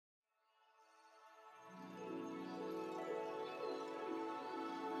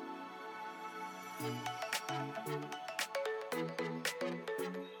Hey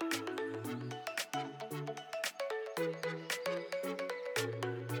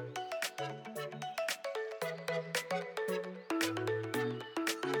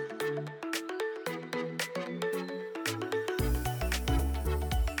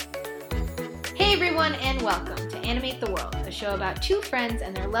everyone, and welcome to Animate the World, a show about two friends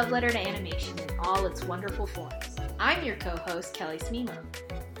and their love letter to animation in all its wonderful forms. I'm your co-host, Kelly Smemo.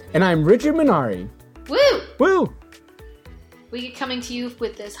 And I'm Richard Minari. Woo! Woo! We are coming to you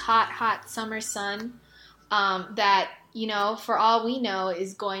with this hot summer sun that, for all we know,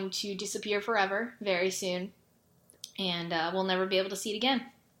 is going to disappear forever very soon. And we'll never be able to see it again.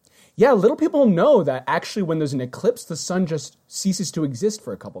 Yeah, little people know that actually when there's an eclipse, the sun just ceases to exist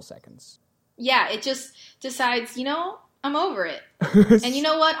for a couple seconds. Yeah, it just decides, I'm over it. And you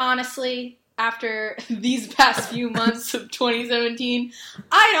know what? Honestly, after these past few months of 2017,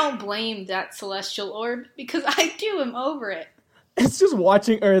 I don't blame that celestial orb because I too am over it. It's just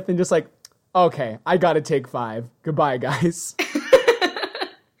watching Earth and just like, okay, I gotta take 5. Goodbye, guys.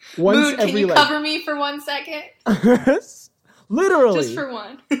 Moon, can you cover me for 1 second? Literally. Just for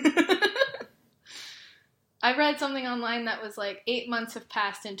one. I read something online that was like 8 months have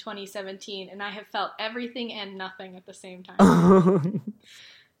passed in 2017 and I have felt everything and nothing at the same time.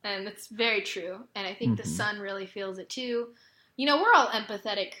 And it's very true. And I think the sun really feels it too. We're all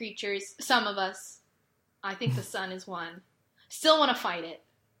empathetic creatures. Some of us. I think the sun is one. Still want to fight it.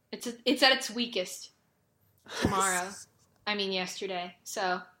 It's at its weakest tomorrow. Yesterday.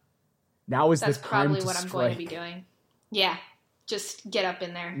 So now is that's the time probably to what I'm strike. going to be doing. Yeah. Just get up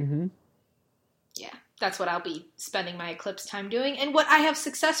in there. Mm-hmm. Yeah. That's what I'll be spending my eclipse time doing, and what I have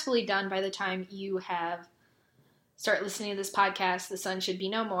successfully done by the time you have start listening to this podcast. The sun should be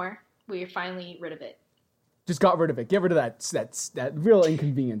no more. We're finally rid of it. Just got rid of it. Get rid of that real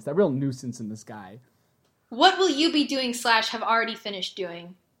inconvenience, that real nuisance in the sky. What will you be doing / have already finished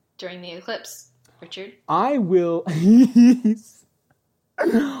doing during the eclipse, Richard? I will...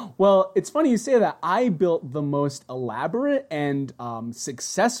 Well, it's funny you say that. I built the most elaborate and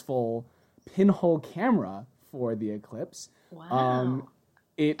successful pinhole camera for the eclipse. Wow.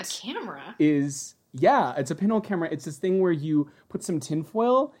 A camera? It's a pinhole camera. It's this thing where you put some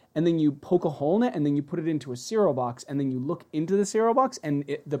tinfoil and then you poke a hole in it and then you put it into a cereal box and then you look into the cereal box and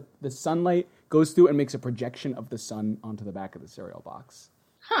the sunlight goes through and makes a projection of the sun onto the back of the cereal box.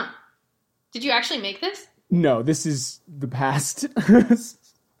 Huh. Did you actually make this? No, this is the past.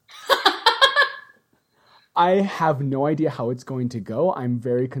 I have no idea how it's going to go. I'm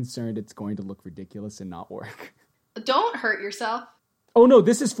very concerned it's going to look ridiculous and not work. Don't hurt yourself. Oh no,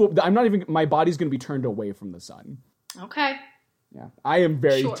 this is full. My body's going to be turned away from the sun. Okay. Yeah. I am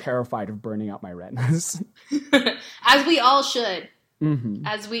very terrified of burning out my retinas. As we all should. Mm-hmm.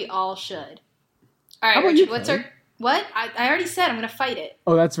 As we all should. All right, Richard, what's our... What? I already said I'm going to fight it.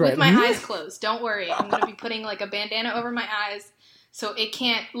 Oh, that's right. With my eyes closed. Don't worry. I'm going to be putting like a bandana over my eyes so it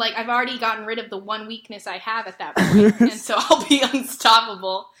can't... I've already gotten rid of the one weakness I have at that point. And so I'll be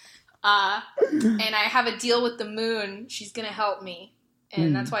unstoppable. And I have a deal with the moon. She's going to help me.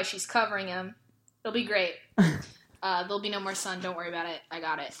 And that's why she's covering him. It'll be great. There'll be no more sun. Don't worry about it. I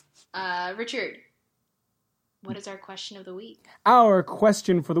got it. Richard, what is our question of the week? Our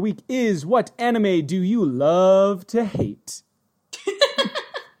question for the week is, what anime do you love to hate?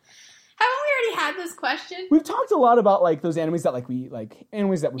 Haven't we already had this question? We've talked a lot about those animes that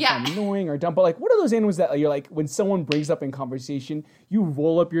animes that we find annoying or dumb, but what are those animes that you're when someone brings up in conversation, you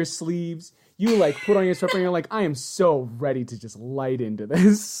roll up your sleeves, you put on your sweater and you're I am so ready to just light into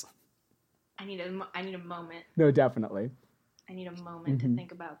this. I need a moment. No, definitely. I need a moment to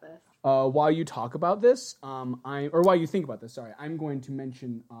think about this. While you talk about this, while you think about this, sorry, I'm going to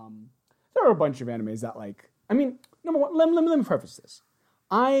mention, there are a bunch of animes that number one, let me preface this.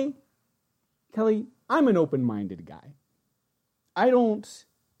 Kelly, I'm an open-minded guy. I don't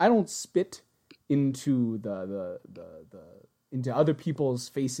spit into into other people's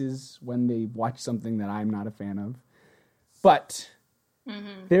faces when they watch something that I'm not a fan of. But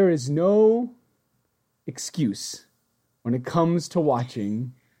there is no excuse when it comes to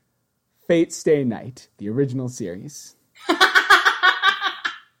watching Fate Stay Night, the original series.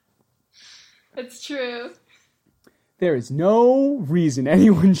 It's true. There is no reason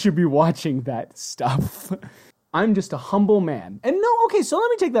anyone should be watching that stuff. I'm just a humble man. And so let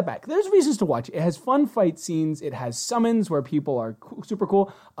me take that back. There's reasons to watch it. It has fun fight scenes. It has summons where people are super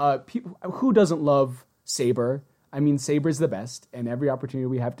cool. Who doesn't love Saber? Saber's the best, and every opportunity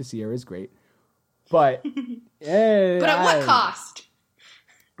we have to see her is great. But... but at what cost?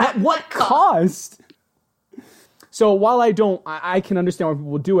 At what cost? So while I can understand why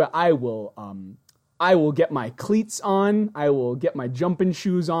people do it, I will I will get my cleats on. I will get my jumping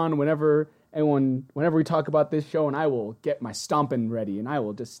shoes on whenever we talk about this show, and I will get my stomping ready, and I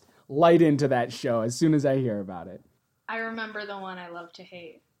will just light into that show as soon as I hear about it. I remember the one I love to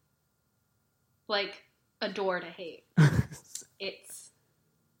hate. Like, adore to hate. It's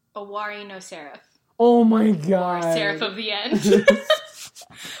Owari no Seraph. Oh my god. Or Seraph of the End.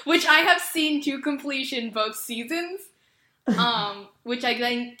 Which I have seen to completion both seasons. Which I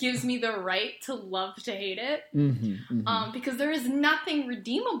think gives me the right to love to hate it. Because there is nothing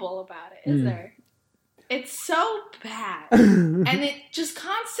redeemable about it, is there? It's so bad. And it just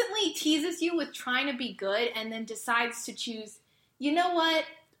constantly teases you with trying to be good and then decides to choose, you know what?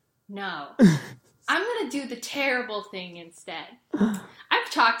 No. I'm going to do the terrible thing instead. I've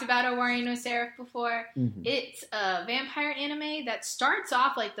talked about Owari no Seraph before. It's a vampire anime that starts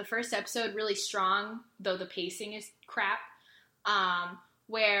off like the first episode really strong, though the pacing is crap.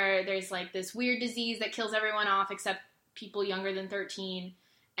 Where there's like this weird disease that kills everyone off except people younger than 13.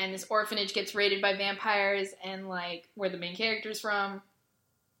 And this orphanage gets raided by vampires, and like where the main character's from,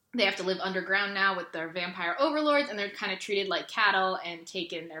 they have to live underground now with their vampire overlords, and they're kind of treated like cattle and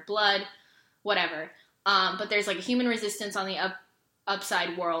taken their blood, whatever. But there's like a human resistance on the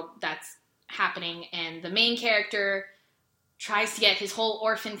upside world that's happening, and the main character tries to get his whole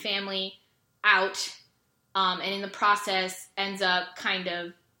orphan family out, and in the process ends up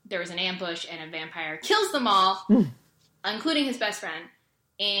there was an ambush and a vampire kills them all, including his best friend.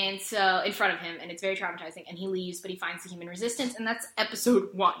 And so, in front of him, and it's very traumatizing, and he leaves, but he finds the human resistance, and that's episode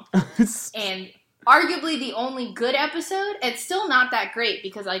 1. And arguably the only good episode. It's still not that great,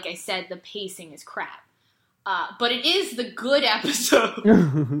 because like I said, the pacing is crap. But it is the good episode.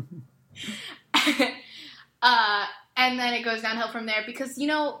 And then it goes downhill from there, because, you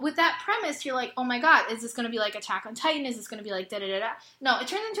know, with that premise, you're like, oh my god, is this going to be like Attack on Titan? Is this going to be like da-da-da-da? No, it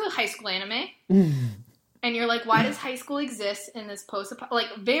turns into a high school anime. And you're like, why does high school exist in this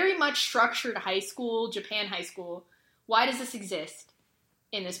very much structured high school, Japan high school? Why does this exist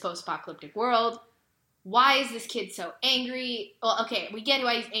in this post-apocalyptic world? Why is this kid so angry? Well, okay, we get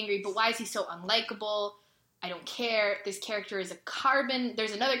why he's angry, but why is he so unlikable? I don't care. This character is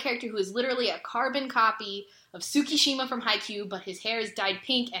there's another character who is literally a carbon copy of Tsukishima from Haikyuu, but his hair is dyed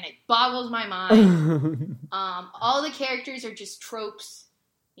pink, and it boggles my mind. All the characters are just tropes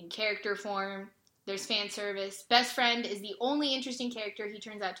in character form. There's fan service. Best friend is the only interesting character. He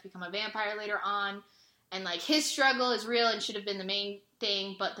turns out to become a vampire later on. And, like, his struggle is real and should have been the main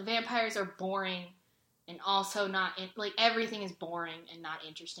thing. But the vampires are boring and also not... everything is boring and not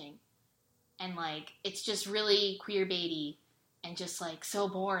interesting. And, like, it's just really queerbaity and just, like, so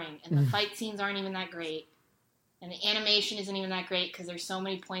boring. And the fight scenes aren't even that great. And the animation isn't even that great because there's so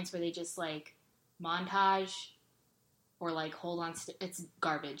many points where they just, like, montage or, like, hold on... it's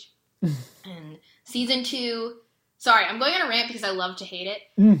garbage. And season 2, sorry, I'm going on a rant because I love to hate it.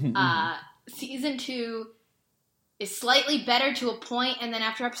 Season 2 is slightly better to a point, and then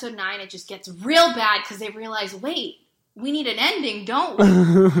after episode 9, it just gets real bad because they realize, wait, we need an ending, don't we?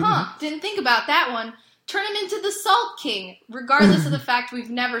 Didn't think about that one. Turn him into the Salt King, regardless of the fact we've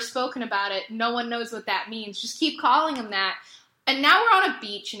never spoken about it. No one knows what that means. Just keep calling him that. And now we're on a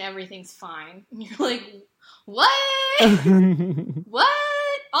beach and everything's fine. And you're like, what? What?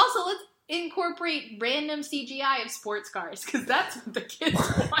 Also, let's incorporate random CGI of sports cars, because that's what the kids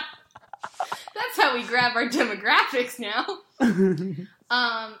want. That's how we grab our demographics now.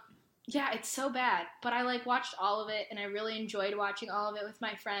 Yeah, it's so bad. But I, like, watched all of it, and I really enjoyed watching all of it with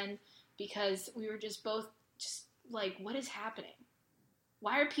my friend, because we were just both just like, what is happening?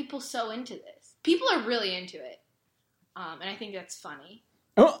 Why are people so into this? People are really into it. And I think that's funny.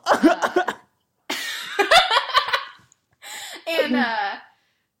 And,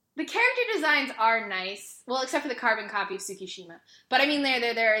 the character designs are nice. Well, except for the carbon copy of Tsukishima. But, I mean,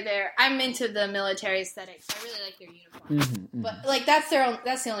 they're I'm into the military aesthetics. I really like their uniforms. But, like, that's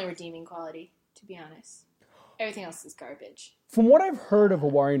the only redeeming quality, to be honest. Everything else is garbage. From what I've heard of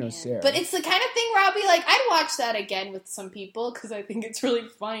Owari no Seraph... But it's the kind of thing where I'll be like, I'd watch that again with some people, because I think it's really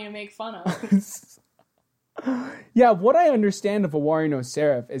funny to make fun of. Yeah, what I understand of Owari no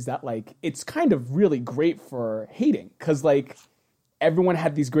Seraph is that, like, it's kind of really great for hating, because, like... everyone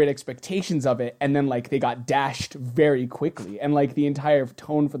had these great expectations of it, and then, like, they got dashed very quickly. And, like, the entire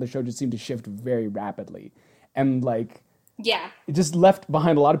tone for the show just seemed to shift very rapidly. And, like... yeah. It just left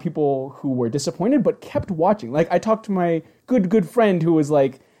behind a lot of people who were disappointed, but kept watching. Like, I talked to my good friend who was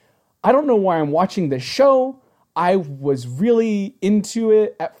like, I don't know why I'm watching this show. I was really into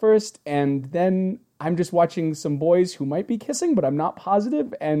it at first, and then I'm just watching some boys who might be kissing, but I'm not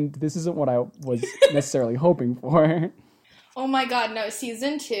positive, and this isn't what I was necessarily hoping for. Oh my god, no,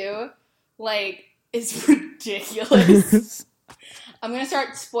 season 2, like, is ridiculous. I'm gonna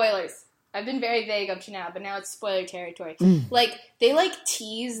start spoilers. I've been very vague up to now, but now it's spoiler territory. Like, they, like,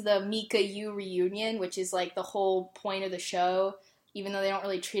 tease the Mika Yu reunion, which is, like, the whole point of the show, even though they don't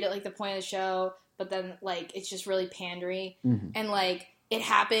really treat it like the point of the show, but then, like, it's just really pandery. And, like, it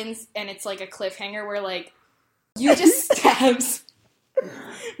happens, and it's, like, a cliffhanger where, like, you just stabs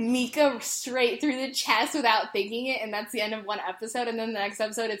Mika straight through the chest without thinking it, and that's the end of one episode, and then the next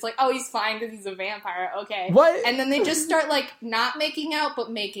episode it's like, oh, he's fine because he's a vampire, okay. What? And then they just start, like, not making out, but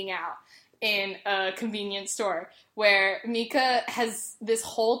making out in a convenience store, where Mika has this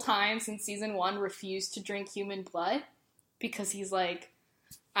whole time since season 1 refused to drink human blood because he's, like,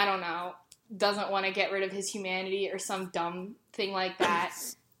 I don't know, doesn't want to get rid of his humanity or some dumb thing like that.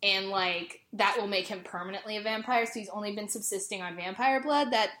 And, like, that will make him permanently a vampire, so he's only been subsisting on vampire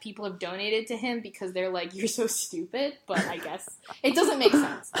blood that people have donated to him because they're like, you're so stupid, but I guess it doesn't make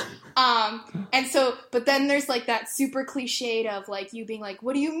sense. And so, but then there's, like, that super cliched of, like, you being like,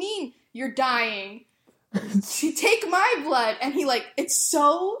 what do you mean you're dying? Take my blood! And he, like, it's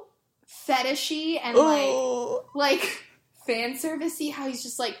so fetishy and, like, fan servicey, how he's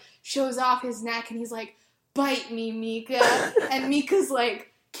just, like, shows off his neck and he's like, bite me, Mika. And Mika's like,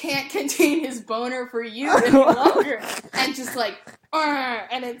 can't contain his boner for you any longer, and just like,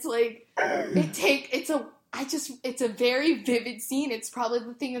 and it's like, it's a very vivid scene. It's probably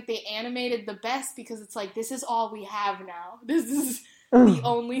the thing that they animated the best because it's like, this is all we have now. This is the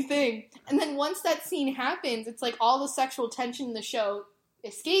only thing. And then once that scene happens, it's like all the sexual tension in the show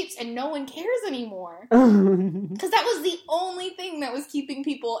escapes and no one cares anymore. Because that was the only thing that was keeping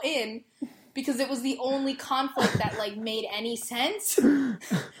people in. Because it was the only conflict that, like, made any sense.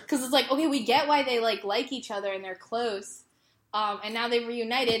 Because it's like, okay, we get why they, like each other and they're close. And now they've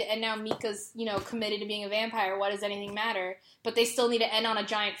reunited, and now Mika's, you know, committed to being a vampire. What does anything matter? But they still need to end on a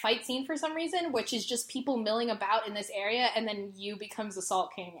giant fight scene for some reason, which is just people milling about in this area, and then Yu becomes the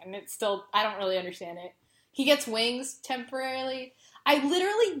Salt King. And it's still, I don't really understand it. He gets wings temporarily. I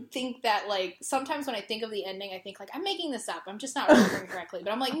literally think that, like, sometimes when I think of the ending, I think, like, I'm making this up. I'm just not remembering correctly.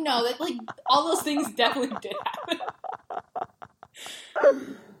 But I'm like, no, that, like, all those things definitely did happen.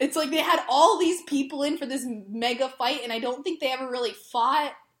 It's like they had all these people in for this mega fight, and I don't think they ever really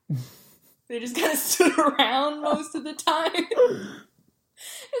fought. They just kind of stood around most of the time.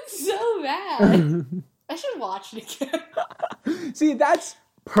 It's so bad. I should watch it again. See, that's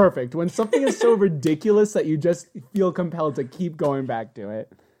perfect. When something is so ridiculous that you just feel compelled to keep going back to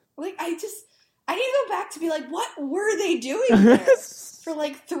it. Like, I need to go back to be like, what were they doing there for,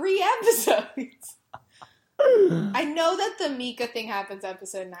 like, 3 episodes? I know that the Mika thing happens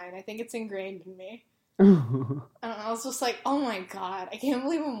episode 9. I think it's ingrained in me. And I was just like, oh my god, I can't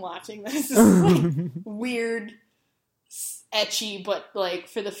believe I'm watching this. This is, like, weird, etchy, but, like,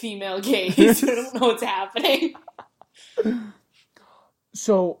 for the female gaze. I don't know what's happening.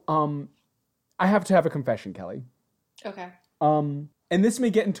 So, I have to have a confession, Kelly. Okay. And this may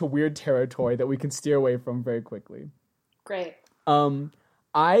get into weird territory that we can steer away from very quickly. Great.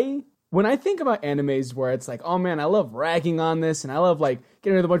 When I think about animes where it's like, oh man, I love ragging on this, and I love, like,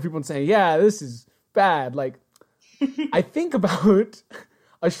 getting with a bunch of people and saying, yeah, this is bad, like, I think about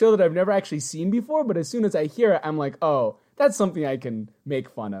a show that I've never actually seen before, but as soon as I hear it, I'm like, oh, that's something I can make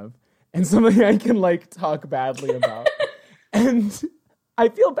fun of, and something I can, like, talk badly about. And I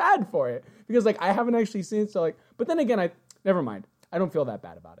feel bad for it, because, like, I haven't actually seen it, so, like, but then again, never mind. I don't feel that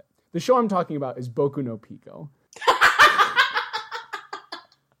bad about it. The show I'm talking about is Boku no Pico.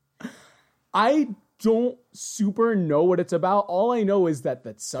 I don't super know what it's about. All I know is that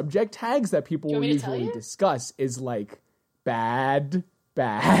the subject tags that people will usually discuss is, like, bad,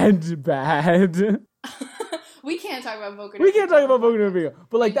 bad, bad. We can't talk about Boku no Pico. We can't talk about Boku no Pico.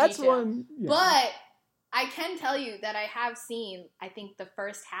 But, like, that's one. Yeah. But I can tell you that I have seen, I think, the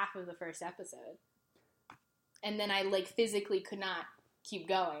first half of the first episode. And then I, like, physically could not keep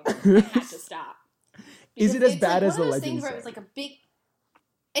going. I had to stop. Is it as bad as the legend? It's one of those things where it was like a big.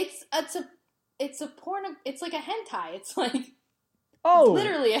 It's a porno. It's like a hentai. It's like. Oh. It's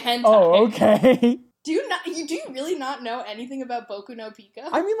literally a hentai. Oh, okay. Do you really not know anything about Boku no Pico?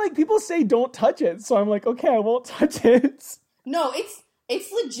 I mean, like, people say don't touch it, so I'm like, okay, I won't touch it. No,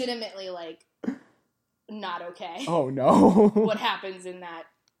 it's legitimately, like, not okay. Oh no. What happens in that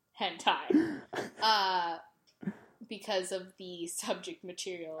hentai? Because of the subject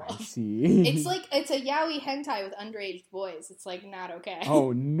material. I see. It's like, it's a yaoi hentai with underage boys. It's, like, not okay.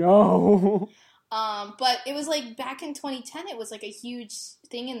 Oh, no. But it was, like, back in 2010, it was, like, a huge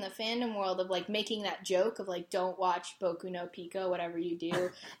thing in the fandom world of, like, making that joke of, like, don't watch Boku no Pico, whatever you do.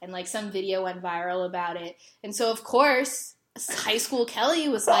 And, like, some video went viral about it. And so, of course, high school Kelly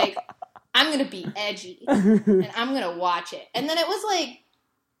was like, I'm going to be edgy, and I'm going to watch it. And then it was like,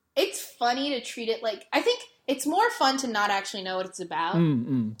 it's funny to treat it like, I think it's more fun to not actually know what it's about.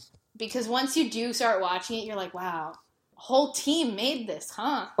 Because once you do start watching it, you're like, wow, a whole team made this,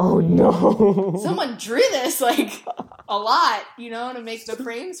 huh? Oh, no. Someone drew this, like, a lot, to make the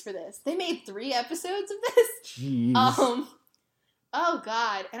frames for this. They made 3 episodes of this. Jeez. Oh,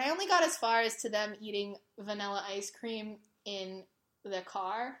 God. And I only got as far as to them eating vanilla ice cream in the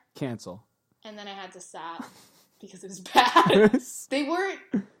car. Cancel. And then I had to stop because it was bad. They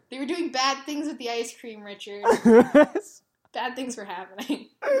were doing bad things with the ice cream, Richard. Bad things were happening.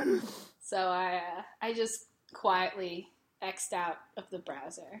 So I just quietly X'd out of the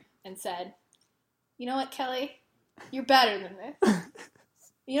browser and said, you know what, Kelly? You're better than this.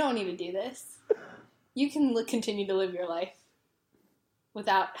 You don't need to do this. You can continue to live your life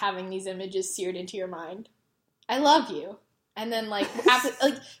without having these images seared into your mind. I love you. And then, after,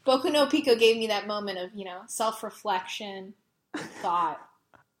 Boku no Pico gave me that moment of, self-reflection, thought.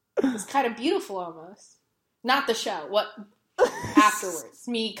 It was kind of beautiful almost. Not the show. What afterwards.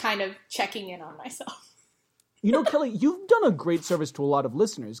 Me kind of checking in on myself. Kelly, you've done a great service to a lot of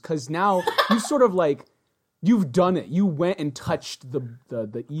listeners, because now you sort of, you've done it. You went and touched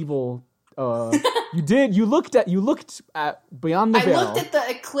the evil... you did. You looked at beyond the veil. I looked at the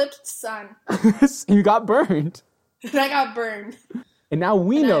eclipsed sun. You got burned. And I got burned. And now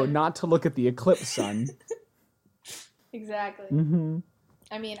we know not to look at the eclipsed sun. Exactly. Mm-hmm.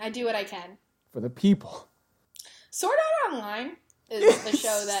 I mean, I do what I can. For the people. Sword Art Online is the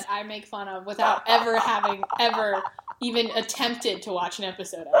show that I make fun of without having even attempted to watch an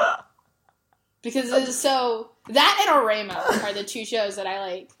episode of. Because it is so... That and Oremo are the 2 shows that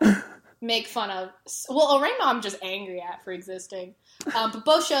I, make fun of. Well, Oremo I'm just angry at for existing. But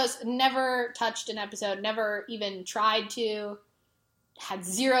both shows never touched an episode, never even tried to, had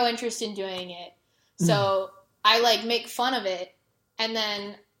 0 interest in doing it. So I, make fun of it, and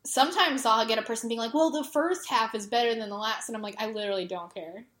then sometimes I'll get a person being like, well, the first half is better than the last, and I'm like, I literally don't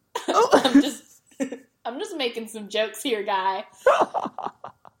care. I'm just making some jokes here, guy.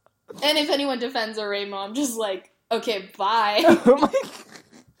 And if anyone defends Oremo, I'm just like, okay, bye. Oh my God.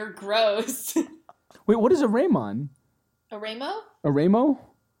 You're gross. Wait, what is Oremon? Oremo? Oremo?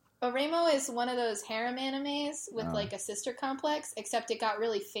 Oremo is one of those harem animes with, a sister complex, except it got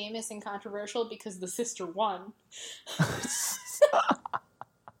really famous and controversial because the sister won.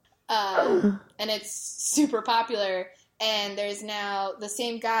 And it's super popular, and there's now the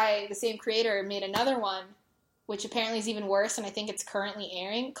same creator made another one, which apparently is even worse, and I think it's currently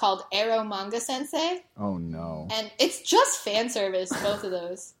airing, called Ero Manga Sensei. Oh, no. And it's just fan service, both of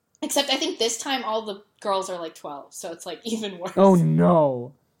those. Except I think this time all the girls are 12, so it's even worse. Oh,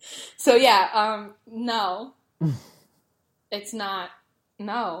 no. So yeah, no. It's not,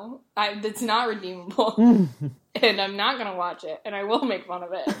 no. It's not redeemable. And I'm not gonna watch it, and I will make fun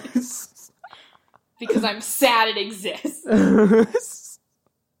of it. Because I'm sad it exists.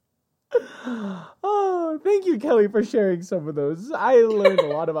 Oh, thank you, Kelly, for sharing some of those. I learned a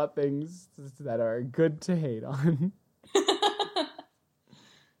lot about things that are good to hate on.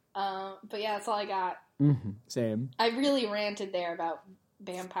 But yeah, that's all I got. Mm-hmm. Same. I really ranted there about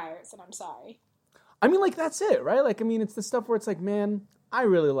vampires, and I'm sorry. I mean, that's it, right? It's the stuff where it's man, I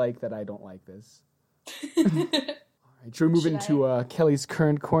really like that I don't like this. All right, should we move into Kelly's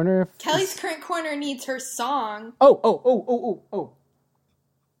current corner? Kelly's current corner needs her song. Oh.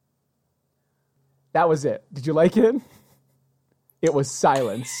 That was it. Did you like it? It was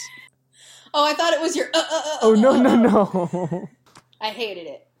silence. Oh, I thought it was your Oh, no. I hated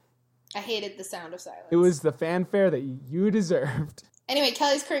it. I hated the sound of silence. It was the fanfare that you deserved. Anyway,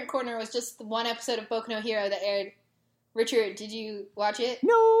 Kelly's current corner was just the one episode of Boku no Hero that aired. Richard, did you watch it?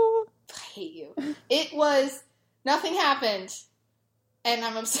 No. I hate you. It was... Nothing happened. And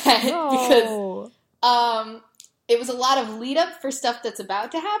I'm upset because it was a lot of lead up for stuff that's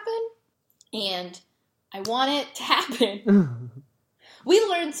about to happen. And I want it to happen. We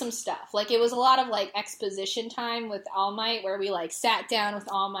learned some stuff. It was a lot of, exposition time with All Might, where we, sat down with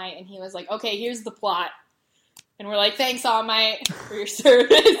All Might, and he was like, okay, here's the plot. And we're like, thanks, All Might, for your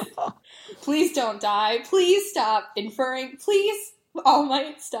service. Please don't die. Please stop inferring. Please, All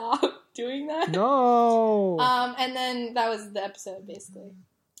Might, stop doing that. No. And then that was the episode, basically.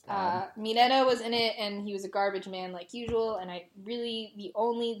 Mineta was in it, and he was a garbage man like usual, and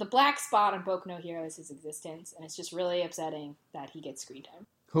the black spot on Boku no Hero is his existence, and it's just really upsetting that he gets screen time.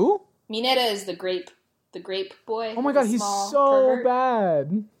 Who? Mineta is the grape boy. Oh my god, he's so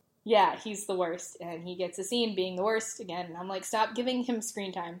bad. Yeah, he's the worst, and he gets a scene being the worst again, and I'm like, stop giving him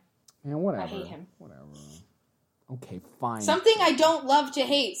screen time. Man, whatever. I hate him. Whatever. Okay, fine. Something I don't love to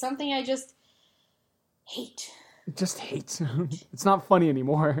hate. Something I just hate. Just hate. It's not funny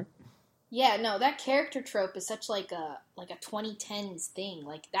anymore. Yeah, no, that character trope is such like a 2010s thing.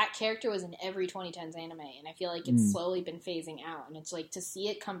 Like that character was in every 2010s anime, and I feel like it's slowly been phasing out. And it's like to see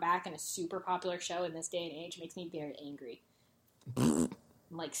it come back in a super popular show in this day and age makes me very angry. I'm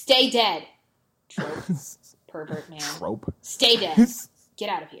like, stay dead, trope, pervert man. Trope. Stay dead. Get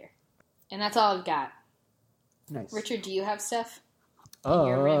out of here. And that's all I've got. Nice. Richard, do you have stuff in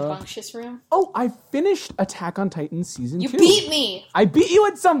your rambunctious room? Oh, I finished Attack on Titan season 2. You beat me! I beat you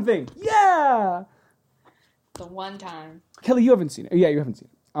at something! Yeah! The one time. Kelly, you haven't seen it. Yeah, you haven't seen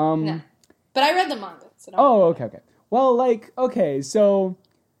it. No. But I read the manga. So okay. Well, so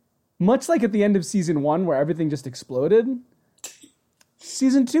much like at the end of season 1 where everything just exploded,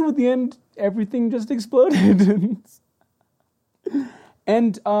 season 2 at the end, everything just exploded.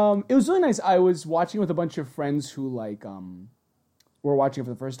 And it was really nice. I was watching with a bunch of friends who were watching it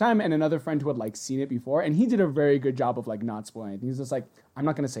for the first time, and another friend who had seen it before, and he did a very good job of not spoiling anything. He's just like, I'm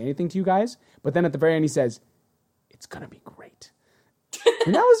not going to say anything to you guys, but then at the very end he says, it's going to be great.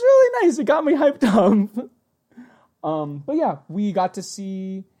 And that was really nice. It got me hyped up. But yeah, we got to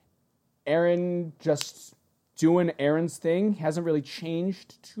see Eren just doing Eren's thing. He hasn't really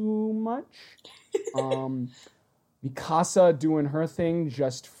changed too much. Mikasa doing her thing,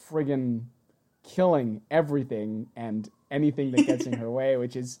 just friggin' killing everything and anything that gets in her way,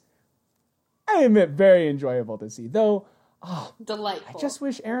 which is, I admit, very enjoyable to see. Though, delightful. I just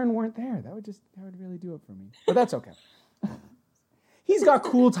wish Eren weren't there. That would really do it for me. But that's okay. He's got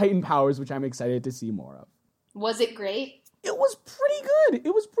cool Titan powers, which I'm excited to see more of. Was it great? It was pretty good.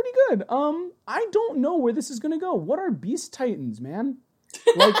 I don't know where this is gonna go. What are Beast Titans, man?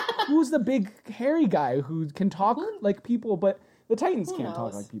 Who's the big hairy guy who can talk like people, but the Titans can't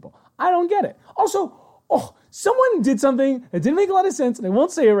talk like people? I don't get it. Also, someone did something that didn't make a lot of sense, and I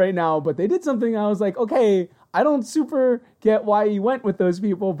won't say it right now, but they did something I was like, okay, I don't super get why you went with those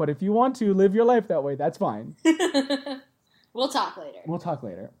people, but if you want to live your life that way, that's fine. We'll talk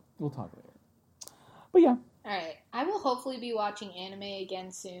later. But yeah. Alright, I will hopefully be watching anime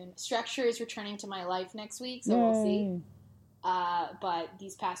again soon. Structure is returning to my life next week, so we'll see. But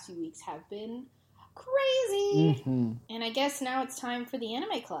these past few weeks have been crazy. Mm-hmm. And I guess now it's time for the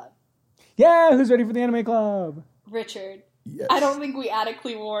anime club. Yeah, who's ready for the anime club? Richard. Yes. I don't think we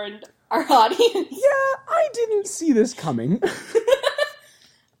adequately warned our audience. Yeah, I didn't see this coming.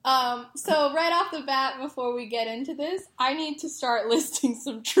 So right off the bat, before we get into this, I need to start listing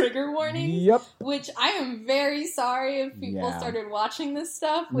some trigger warnings. Yep. Which I am very sorry if people started watching this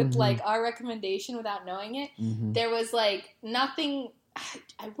stuff with our recommendation without knowing it. Mm-hmm. There was nothing.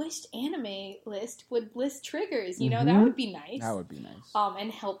 I wished Anime List would list triggers. You know, that would be nice. That would be nice.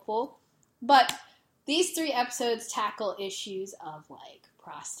 And helpful. But these 3 episodes tackle issues of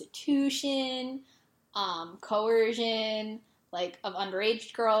prostitution, coercion, of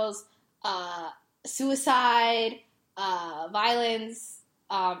underage girls, suicide, violence,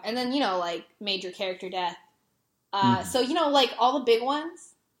 and then, major character death. So, all the big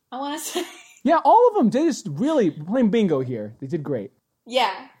ones, I want to say. Yeah, all of them. They just really playing bingo here. They did great.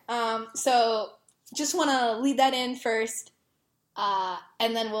 Yeah. So, just want to lead that in first,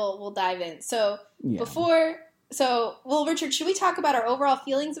 and then we'll dive in. So, Richard, should we talk about our overall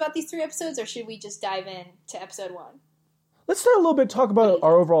feelings about these 3 episodes, or should we just dive in to episode 1? Let's start a little bit, talk about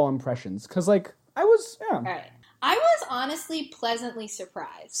our overall impressions, because, I was, All right. I was honestly pleasantly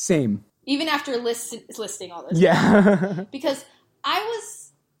surprised. Same. Even after listing all this. Yeah. Because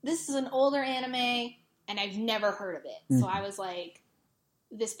this is an older anime, and I've never heard of it. So I was like,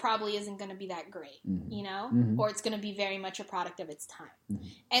 this probably isn't going to be that great, you know? Mm-hmm. Or it's going to be very much a product of its time. Mm-hmm.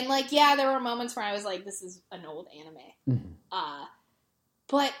 And, there were moments where I was like, this is an old anime. Mm-hmm.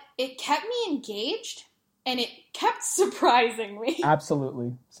 But it kept me engaged. And it kept surprising me.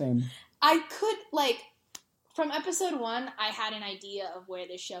 Absolutely. Same. I could, from episode 1, I had an idea of where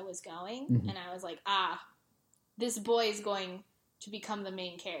this show was going. Mm-hmm. And I was like, this boy is going to become the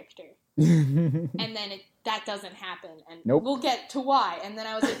main character. And then that doesn't happen. And we'll get to why. And then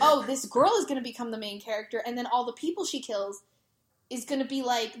I was like, this girl is going to become the main character. And then all the people she kills is going to be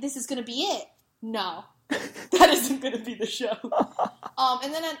this is going to be it. No. That isn't going to be the show.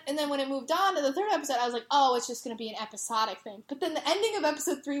 And then when it moved on to the 3rd episode, I was like, it's just going to be an episodic thing. But then the ending of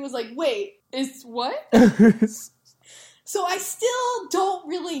episode 3 was like, wait, is what? So I still don't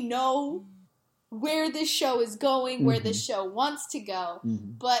really know where this show is going, where this show wants to go.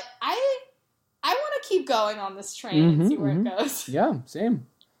 Mm-hmm. But I want to keep going on this train and see where it goes. Yeah, same.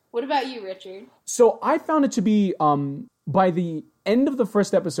 What about you, Richard? So I found it to be, by the end of the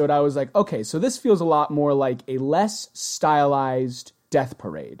first episode, I was like, okay, so this feels a lot more like a less stylized Death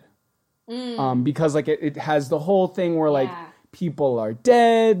Parade. Because like it has the whole thing where like people are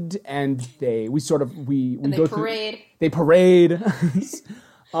dead and we go parade. through, they parade.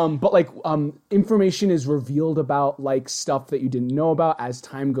 But like information is revealed about like stuff that you didn't know about as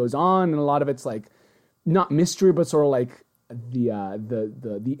time goes on, and a lot of it's like not mystery, but sort of like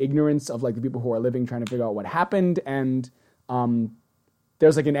the ignorance of like the people who are living trying to figure out what happened. And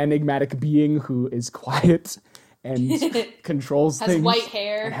there's like an enigmatic being who is quiet and controls things. Has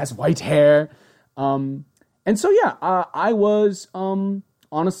white hair. And so yeah, I was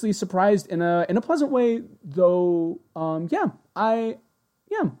honestly surprised in a pleasant way, though. Yeah,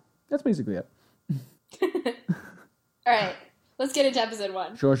 that's basically it. All right, let's get into episode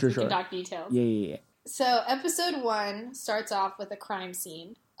 1. Sure. We can talk details. Yeah. So episode 1 starts off with a crime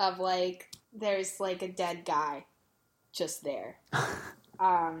scene of like there's like a dead guy just there,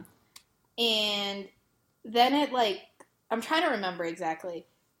 and then it like I'm trying to remember exactly,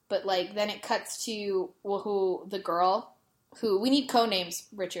 but like then it cuts to who the girl who we need codenames,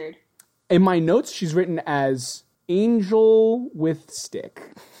 Richard. In my notes, she's written as Angel with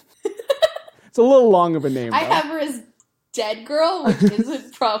Stick. It's a little long of a name, though. I have her as Dead Girl, which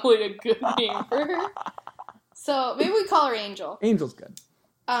isn't probably a good name for her. So maybe we call her Angel. Angel's good.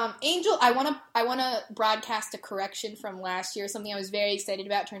 Angel, I wanna broadcast a correction from last year. Something I was very excited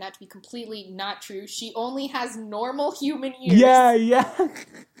about turned out to be completely not true. She only has normal human ears. Yeah.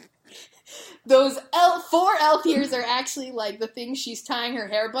 Those 4 elf ears are actually like the thing she's tying her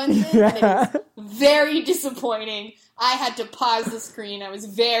hair buns in, and it is very disappointing. I had to pause the screen. I was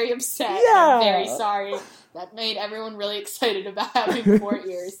very upset. Yeah. I'm very sorry. That made everyone really excited about having 4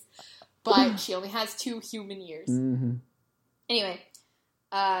 ears. But she only has 2 human ears. Mm-hmm. Anyway,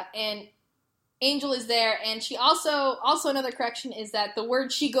 and Angel is there, and she also another correction is that the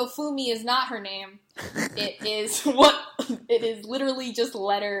word Shigofumi is not her name. It is literally just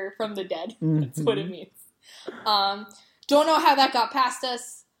letter from the dead. That's what it means. Don't know how that got past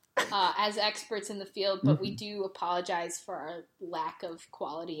us as experts in the field, but we do apologize for our lack of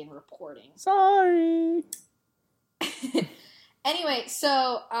quality in reporting. Sorry. Anyway,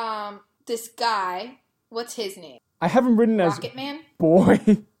 so this guy, what's his name? I have him written as Rocket Man? Boy.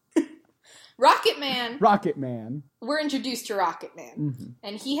 Rocket Man. Rocket Man. We're introduced to Rocket Man.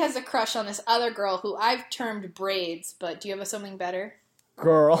 And he has a crush on this other girl who I've termed Braids, but do you have something better?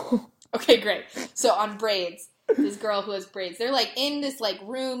 Girl. Okay, great. So on Braids, this girl who has braids, they're like in this like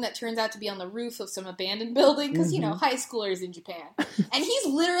room that turns out to be on the roof of some abandoned building, because, you know, high schoolers in Japan. And he's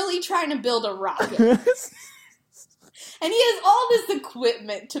literally trying to build a rocket. And he has all this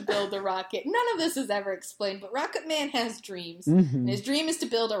equipment to build a rocket. None of this is ever explained, but Rocket Man has dreams. And his dream is to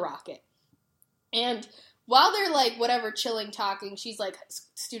build a rocket. And while they're, like, whatever, chilling, talking, she's, like,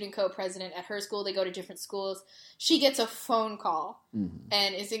 student co-president at her school. They go to different schools. She gets a phone call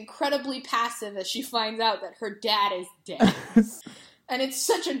and is incredibly passive as she finds out that her dad is dead. And it's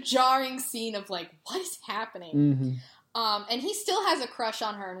such a jarring scene of, like, what is happening? And he still has a crush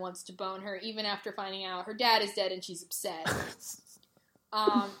on her and wants to bone her, even after finding out her dad is dead and she's upset.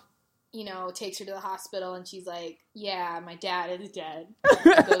 You know, takes her to the hospital and she's like, yeah, my dad is dead. Goes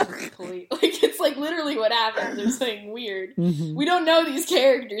with the police. Like, it's like literally what happened. There's something weird. We don't know these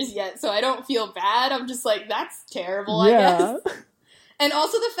characters yet, so I don't feel bad. I'm just like, that's terrible, I guess. And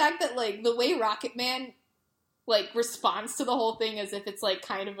also the fact that, like, the way Rocket Man, like, responds to the whole thing as if it's, like,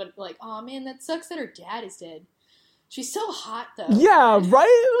 kind of a, like, oh man, that sucks that her dad is dead. She's so hot, though. Yeah,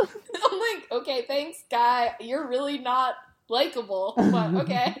 right? I'm like, okay, thanks, guy. You're really not likable, but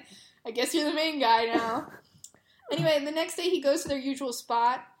okay. I guess you're the main guy now. Anyway, the next day he goes to their usual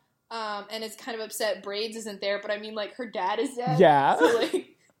spot, and is kind of upset Braids isn't there, but I mean, like, her dad is dead. Yeah. So,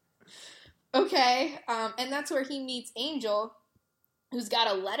 like, okay. And that's where he meets Angel, who's got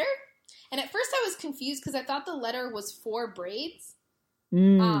a letter. And at first I was confused because I thought the letter was for Braids.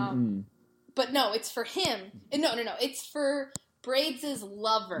 But no, it's for him. No. It's for Braids'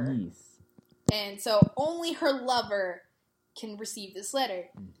 lover. Yes. And so only her lover can receive this letter.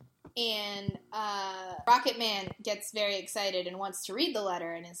 And Rocket Man gets very excited and wants to read the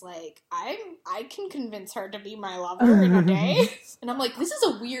letter and is like, I can convince her to be my lover in a day. And I'm like, this is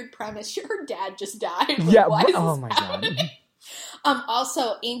a weird premise. Her dad just died. Like, yeah. why is Oh this my happening? god.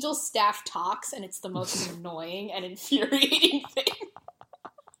 Also, Angel's staff talks, and it's the most annoying and infuriating thing.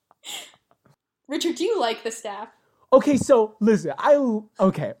 Richard, do you like the staff? Okay, so listen,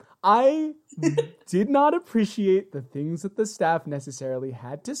 I did not appreciate the things that the staff necessarily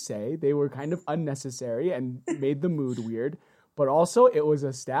had to say. They were kind of unnecessary and made the mood weird. but also it was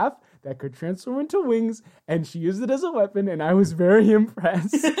a staff that could transform into wings, and she used it as a weapon, and I was very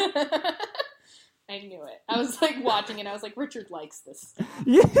impressed. I knew it. I was like watching it. I was like, Richard likes this stuff.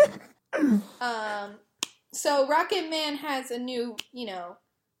 Yeah. So Rocket Man has a new,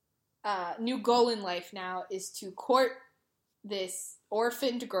 new goal in life now is to court this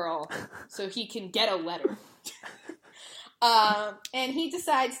orphaned girl so he can get a letter. And he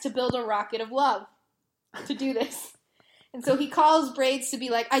decides to build a rocket of love to do this. And so he calls Braids to be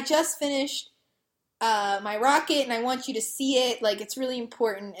like, I just finished my rocket and I want you to see it. Like, it's really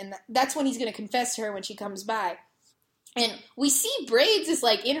important. And that's when he's going to confess to her when she comes by. And we see Braids is,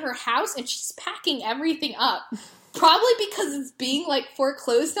 like, in her house and she's packing everything up. Probably because it's being, like,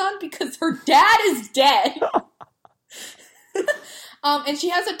 foreclosed on because her dad is dead. And she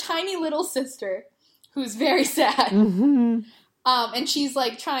has a tiny little sister who's very sad. Mm-hmm. And she's,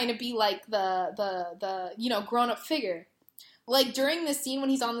 like, trying to be, like, the grown-up figure. Like, during this scene when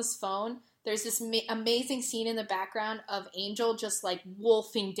he's on this phone, there's this amazing scene in the background of Angel just, like,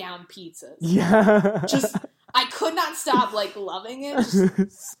 wolfing down pizzas. Yeah. Just, I could not stop, like, loving it,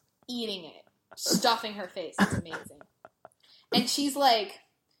 just eating it, stuffing her face. It's amazing. And she's like,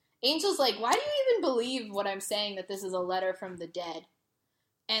 Angel's like, why do you even believe what I'm saying, that this is a letter from the dead?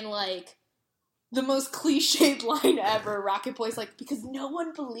 And, like, the most cliched line ever, Rocket Boy's like, because no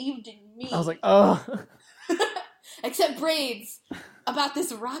one believed in me. I was like, oh. Except Braids, about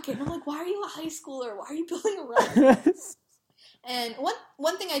this rocket. And I'm like, why are you a high schooler? Why are you building a rocket? And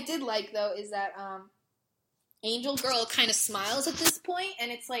one thing I did like, though, is that Angel Girl kind of smiles at this point,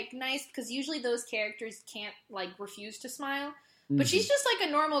 and it's, like, nice, because usually those characters can't, like, refuse to smile. But she's just, like,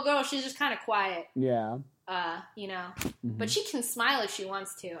 a normal girl. She's just kind of quiet. Yeah. Mm-hmm. But she can smile if she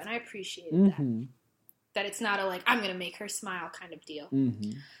wants to, and I appreciate mm-hmm. that it's not a, like, I'm going to make her smile kind of deal.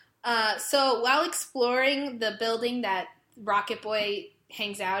 Mm-hmm. So while exploring the building that Rocket Boy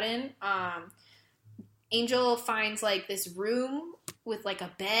hangs out in, Angel finds, like, this room with, like,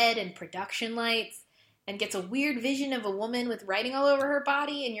 a bed and production lights, and gets a weird vision of a woman with writing all over her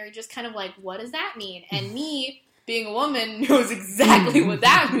body, and you're just kind of like, what does that mean? And me, being a woman, knows exactly what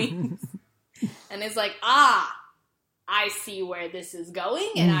that means. And it's like, I see where this is going,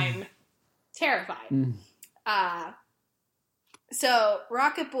 and I'm terrified. So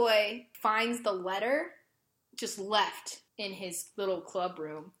Rocket Boy finds the letter just left in his little club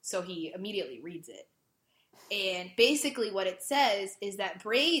room, so he immediately reads it. And basically what it says is that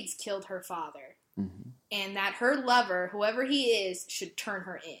Braids killed her father, and that her lover, whoever he is, should turn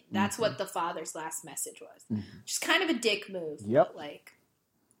her in. That's what the father's last message was. Which is kind of a dick move. Yep. But, like,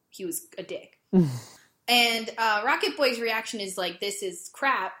 he was a dick. And Rocket Boy's reaction is like, this is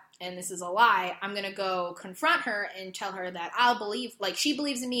crap, and this is a lie. I'm going to go confront her and tell her that I'll believe, like, she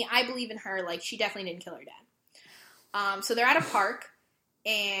believes in me, I believe in her, like, she definitely didn't kill her dad. So they're at a park,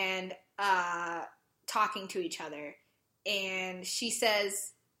 and talking to each other, and she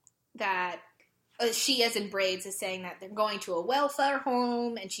says that, she, as in Braids, is saying that they're going to a welfare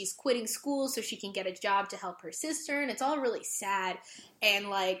home, and she's quitting school so she can get a job to help her sister, and it's all really sad, and,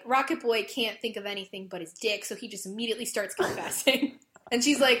 like, Rocket Boy can't think of anything but his dick, so he just immediately starts confessing, and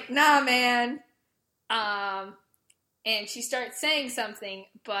she's like, nah, man, and she starts saying something,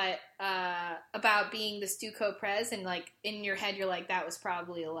 but, about being the Stuco Prez, and, like, in your head, you're like, that was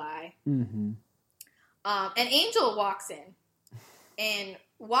probably a lie. Mm-hmm. And Angel walks in, and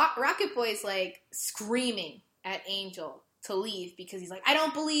Rocket Boy's, like, screaming at Angel to leave because he's like, I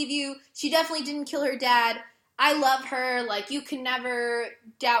don't believe you. She definitely didn't kill her dad. I love her. Like, you can never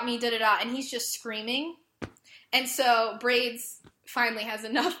doubt me, da-da-da. And he's just screaming. And so Braids finally has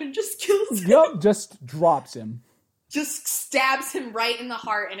enough and just kills him. Yep, just drops him. Just stabs him right in the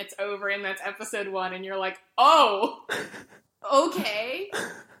heart, and it's over, and that's episode 1. And you're like, oh, okay.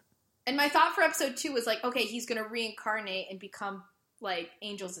 And my thought for episode 2 was like, okay, he's going to reincarnate and become, like,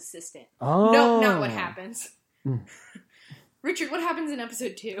 Angel's assistant. Oh. No, not what happens. Richard, what happens in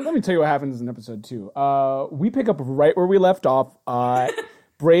episode 2? Let me tell you what happens in episode 2. We pick up right where we left off.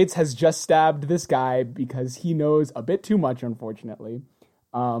 Braids has just stabbed this guy because he knows a bit too much, unfortunately.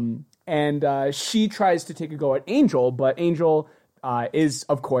 And she tries to take a go at Angel, but Angel is,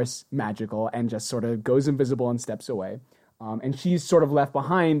 of course, magical and just sort of goes invisible and steps away. And she's sort of left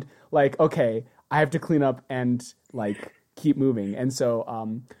behind, like, okay, I have to clean up and, like, keep moving. And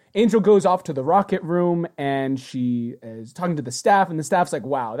so Angel goes off to the rocket room, and she is talking to the staff, and the staff's like,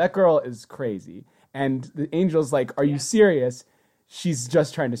 wow, that girl is crazy. And the Angel's like, are you serious? She's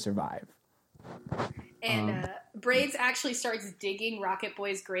just trying to survive. And Braids actually starts digging Rocket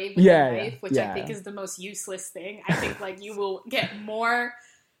Boy's grave with a knife, which I think is the most useless thing. I think, like, you will get more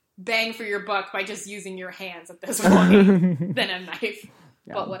bang for your buck by just using your hands at this point than a knife.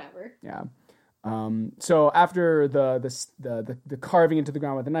 Yeah. But whatever. Yeah. So after the carving into the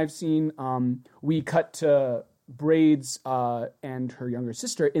ground with the knife scene, we cut to Braids and her younger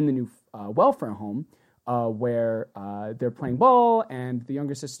sister in the new welfare home, where they're playing ball, and the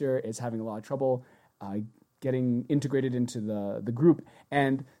younger sister is having a lot of trouble getting integrated into the group.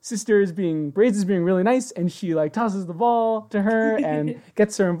 And Braids is being really nice, and she like tosses the ball to her and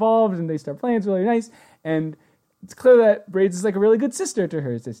gets her involved, and they start playing. It's really nice, and it's clear that Braids is like a really good sister to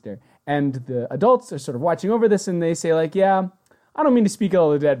her sister. And the adults are sort of watching over this, and they say like, yeah, I don't mean to speak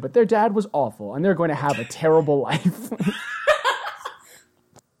ill of the dead, but their dad was awful, and they're going to have a terrible life.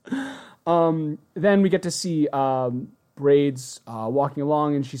 Then we get to see Braids walking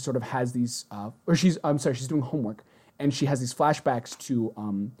along, and she sort of has these, she's doing homework, and she has these flashbacks to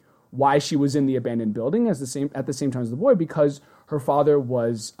why she was in the abandoned building at the same time as the boy, because her father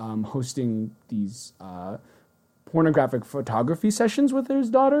was hosting these pornographic photography sessions with his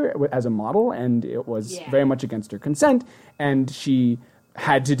daughter as a model, and it was very much against her consent, and she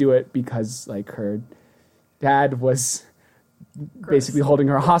had to do it because like her dad was basically holding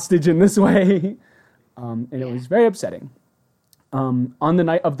her hostage in this way, and it was very upsetting. On the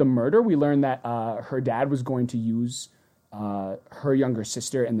night of the murder, we learned that her dad was going to use her younger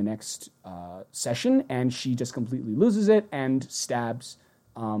sister in the next session, and she just completely loses it and stabs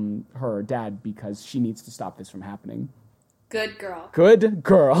her dad because she needs to stop this from happening. Good girl. Good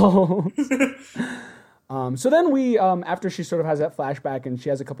girl. So then we, after she sort of has that flashback and she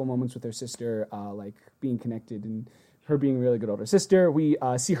has a couple moments with her sister, like being connected and her being a really good older sister, we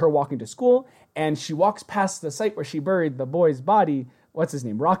see her walking to school, and she walks past the site where she buried the boy's body, what's his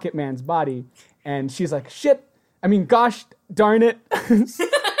name, Rocket Man's body, and she's like, gosh darn it,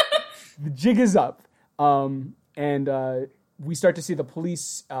 the jig is up. We start to see the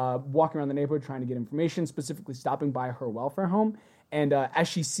police walking around the neighborhood trying to get information, specifically stopping by her welfare home. And as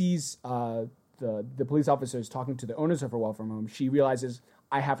she sees the police officers talking to the owners of her welfare home, she realizes,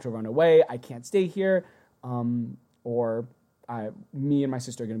 I have to run away. I can't stay here, or me and my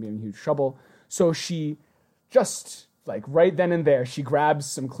sister are going to be in huge trouble. So she just, like right then and there, she grabs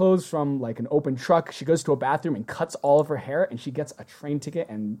some clothes from like an open truck. She goes to a bathroom and cuts all of her hair, and she gets a train ticket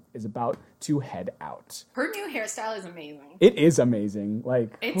and is about to head out. Her new hairstyle is amazing. It is amazing.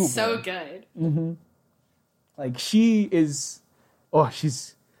 Like, it's so good. Mm-hmm. Like she is,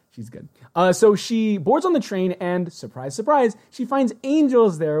 she's good. So she boards on the train, and surprise, surprise, she finds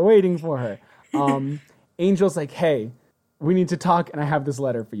Angel's there waiting for her. Angel's like, hey, we need to talk, and I have this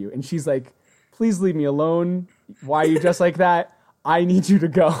letter for you. And she's like, please leave me alone. Why are you dressed like that? I need you to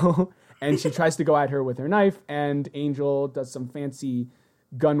go. And she tries to go at her with her knife, and Angel does some fancy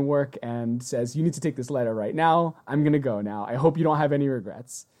gun work and says, you need to take this letter right now. I'm going to go now. I hope you don't have any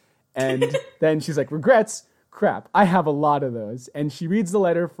regrets. And then she's like, regrets? Crap, I have a lot of those. And she reads the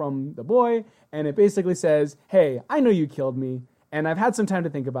letter from the boy, and it basically says, hey, I know you killed me, and I've had some time to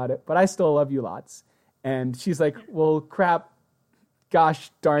think about it, but I still love you lots. And she's like, well, crap, gosh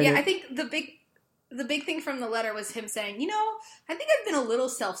darn it. Yeah, I think the big thing from the letter was him saying, I think I've been a little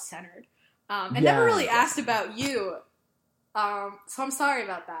self-centered. I never really asked about you. So I'm sorry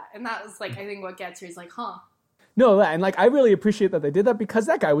about that. And that was like, I think what gets her is like, huh. No, and like I really appreciate that they did that, because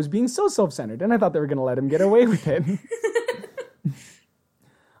that guy was being so self-centered, and I thought they were going to let him get away with it.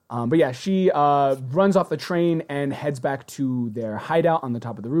 But yeah, she runs off the train and heads back to their hideout on the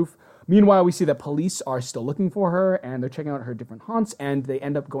top of the roof. Meanwhile, we see that police are still looking for her, and they're checking out her different haunts, and they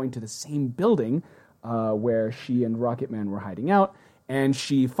end up going to the same building where she and Rocket Man were hiding out. And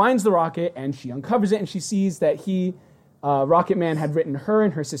she finds the rocket, and she uncovers it, and she sees that Rocket Man had written her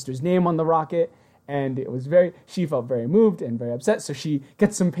and her sister's name on the rocket, and she felt very moved and very upset, so she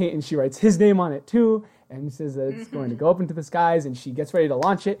gets some paint and she writes his name on it too, and says that it's going to go up into the skies, and she gets ready to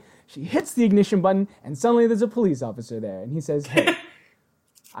launch it. She hits the ignition button, and suddenly there's a police officer there, and he says, hey,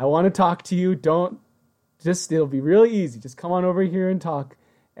 I want to talk to you. It'll be really easy. Just come on over here and talk.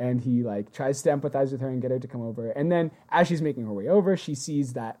 And he like tries to empathize with her and get her to come over. And then as she's making her way over, she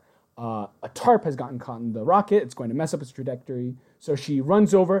sees that a tarp has gotten caught in the rocket. It's going to mess up its trajectory. So she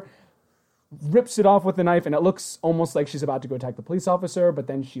runs over, rips it off with a knife, and it looks almost like she's about to go attack the police officer. But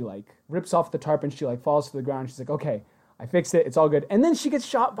then she like rips off the tarp and she like falls to the ground. She's like, okay, I fixed it. It's all good. And then she gets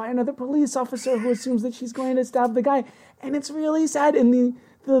shot by another police officer who assumes that she's going to stab the guy. And it's really sad. And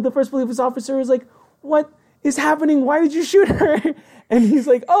the first police officer is like, what is happening? Why did you shoot her? And he's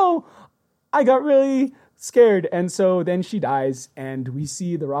like, oh, I got really scared. And so then she dies, and we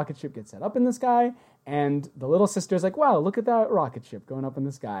see the rocket ship get set up in the sky, and the little sister's like, wow, look at that rocket ship going up in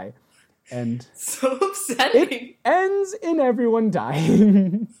the sky. And so upsetting. It ends in everyone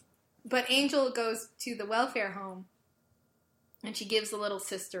dying. But Angel goes to the welfare home, and she gives the little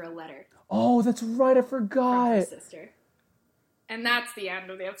sister a letter. Oh, that's right. I forgot. From her sister. And that's the end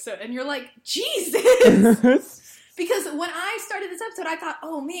of the episode. And you're like, Jesus! Because when I started this episode, I thought,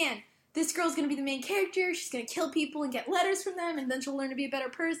 oh man, this girl's going to be the main character. She's going to kill people and get letters from them, and then she'll learn to be a better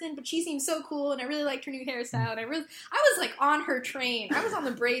person. But she seems so cool, and I really liked her new hairstyle. And I was like on her train. I was on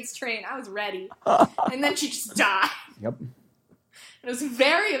the braids train. I was ready. And then she just died. Yep. It was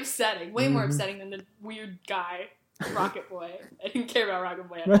very upsetting. Way more upsetting than the weird guy, Rocket Boy. I didn't care about Rocket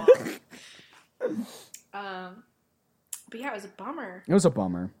Boy at all. But yeah, it was a bummer. It was a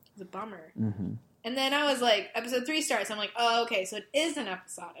bummer. Mm-hmm. And then I was like, episode 3 starts. I'm like, oh, okay, so it is an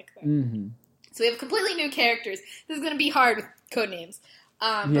episodic thing. Mm-hmm. So we have completely new characters. This is going to be hard with code names.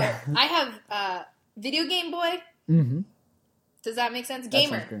 But I have Video Game Boy. Mm-hmm. Does that make sense?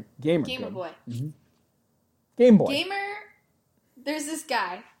 Gamer. Gamer Boy. Mm-hmm. Game Boy. Gamer, there's this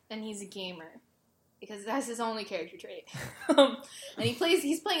guy, and he's a gamer. Because that's his only character trait. And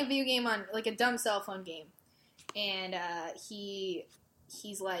he's playing a video game on, like, a dumb cell phone game. And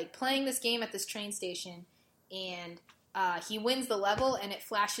he's like playing this game at this train station, and he wins the level, and it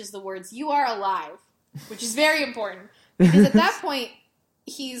flashes the words "You are alive," which is very important because at that point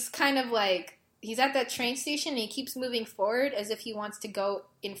he's kind of like he's at that train station and he keeps moving forward as if he wants to go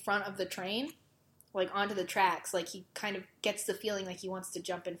in front of the train, like onto the tracks. Like he kind of gets the feeling like he wants to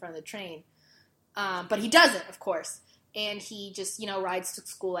jump in front of the train, but he doesn't, of course, and he just rides to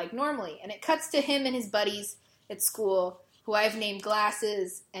school like normally. And it cuts to him and his buddies at school, who I've named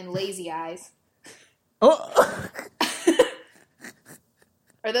Glasses and Lazy Eyes. Oh.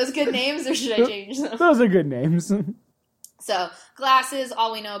 Are those good names, or should I change them? Those are good names. So, Glasses,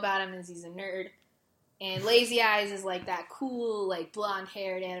 all we know about him is he's a nerd. And Lazy Eyes is like that cool, like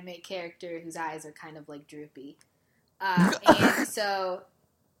blonde-haired anime character whose eyes are kind of like droopy. And so,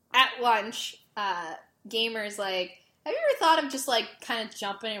 at lunch, Gamer's like, have you ever thought of just like kind of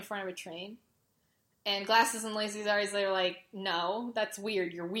jumping in front of a train? And Glasses and Lazy Eyes, they're like, no, that's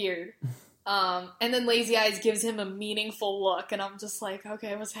weird. You're weird. And then Lazy Eyes gives him a meaningful look, and I'm just like,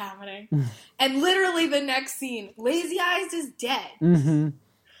 okay, what's happening? And literally the next scene, Lazy Eyes is dead. Mm-hmm.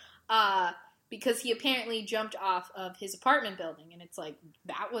 Because he apparently jumped off of his apartment building, and it's like,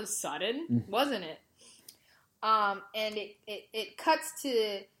 that was sudden, wasn't it? And it cuts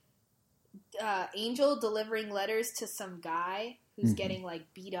to Angel delivering letters to some guy who's getting like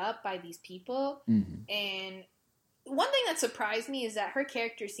beat up by these people. And one thing that surprised me is that her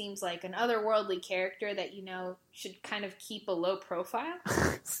character seems like an otherworldly character that should kind of keep a low profile.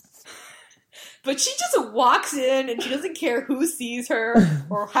 But she just walks in and she doesn't care who sees her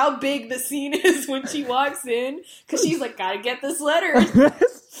or how big the scene is when she walks in, because she's like, gotta get this letter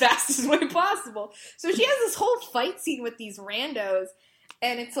as fastest way possible. So she has this whole fight scene with these randos,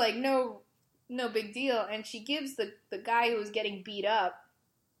 and it's like no big deal. And she gives the guy who was getting beat up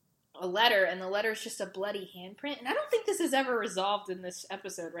a letter, and the letter is just a bloody handprint. And I don't think this is ever resolved in this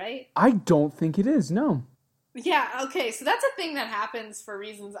episode, right? I don't think it is, no. Yeah, okay, so that's a thing that happens for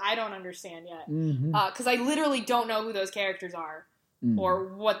reasons I don't understand yet. Because I literally don't know who those characters are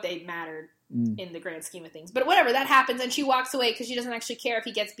or what they mattered in the grand scheme of things. But whatever, that happens, and she walks away because she doesn't actually care if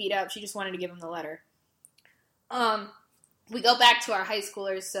he gets beat up. She just wanted to give him the letter. We go back to our high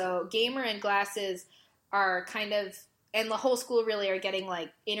schoolers. So Gamer and Glasses are kind of, and the whole school really are getting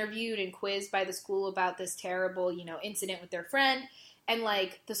like interviewed and quizzed by the school about this terrible, incident with their friend. And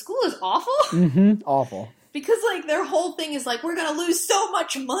like the school is awful. Awful. Because like their whole thing is like, we're gonna lose so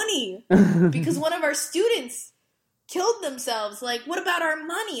much money because one of our students killed themselves. Like, what about our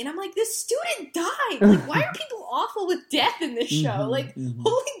money? And I'm like, this student died. Like, why are people awful with death in this show? Like,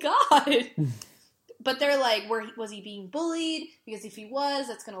 holy God. But they're like, was he being bullied? Because if he was,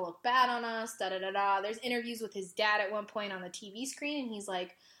 that's going to look bad on us, da-da-da-da. There's interviews with his dad at one point on the TV screen, and he's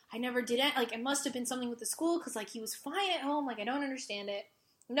like, I never did it. Like, it must have been something with the school, because, like, he was fine at home. Like, I don't understand it.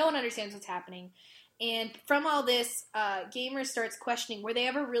 No one understands what's happening. And from all this, Gamer starts questioning, were they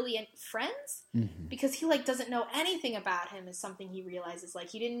ever really friends? Because he, like, doesn't know anything about him is something he realizes.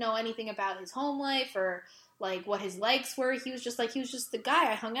 Like, he didn't know anything about his home life or, like, what his likes were. He was just the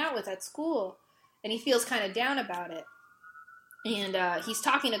guy I hung out with at school. And he feels kind of down about it. And he's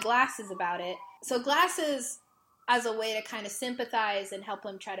talking to Glasses about it. So Glasses, as a way to kind of sympathize and help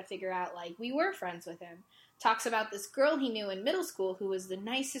him try to figure out, like, we were friends with him, talks about this girl he knew in middle school who was the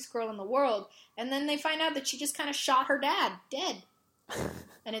nicest girl in the world. And then they find out that she just kind of shot her dad dead.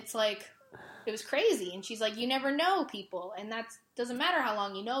 And it's like, it was crazy. And she's like, you never know people. And that doesn't matter how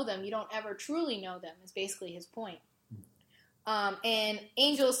long you know them. You don't ever truly know them, is basically his point. And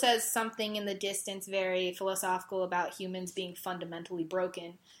Angel says something in the distance very philosophical about humans being fundamentally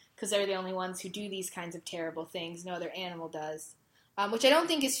broken because they're the only ones who do these kinds of terrible things. No other animal does. Which I don't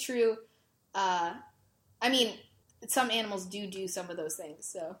think is true. I mean, some animals do some of those things,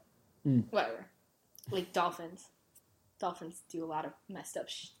 so whatever. Like dolphins. Dolphins do a lot of messed up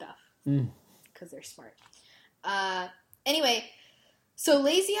stuff because they're smart. Anyway, so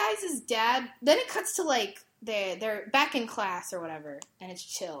Lazy Eyes' dad, then it cuts to like they're back in class or whatever, and it's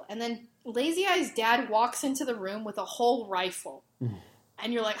chill. And then Lazy Eyes' dad walks into the room with a whole rifle.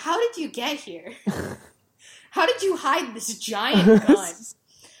 And you're like, how did you get here? How did you hide this giant gun?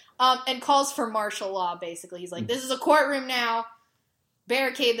 And calls for martial law, basically. He's like, this is a courtroom now.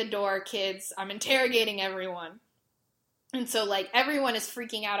 Barricade the door, kids. I'm interrogating everyone. And so, like, everyone is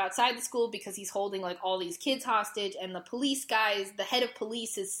freaking out outside the school because he's holding, like, all these kids hostage. And the police guys, the head of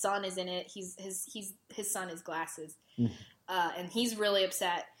police, his son is in it. His son is Glasses. And he's really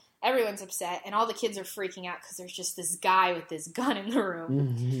upset. Everyone's upset. And all the kids are freaking out because there's just this guy with this gun in the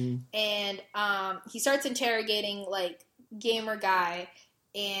room. And he starts interrogating, like, Gamer Guy.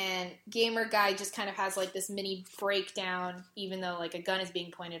 And Gamer Guy just kind of has, like, this mini breakdown, even though, like, a gun is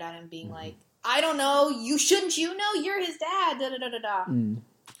being pointed at him, being like, I don't know, shouldn't you know? You're his dad, da-da-da-da-da.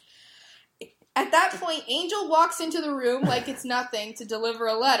 At that point, Angel walks into the room like it's nothing to deliver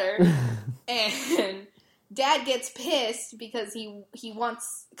a letter, and Dad gets pissed because he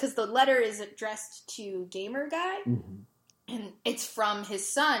wants, because the letter is addressed to Gamer Guy, and it's from his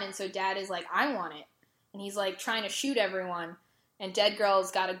son, and so Dad is like, I want it. And he's, like, trying to shoot everyone. And Dead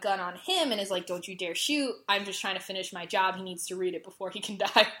Girl's got a gun on him and is like, don't you dare shoot. I'm just trying to finish my job. He needs to read it before he can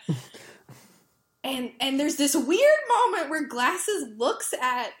die. And there's this weird moment where Glasses looks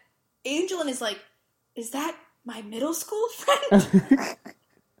at Angel and is like, is that my middle school friend?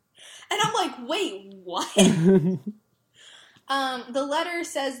 And I'm like, wait, what? The letter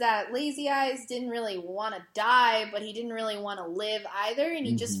says that Lazy Eyes didn't really want to die, but he didn't really want to live either. And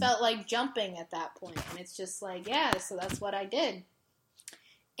he just felt like jumping at that point. And it's just like, yeah, so that's what I did.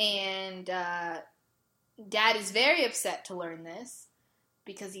 And Dad is very upset to learn this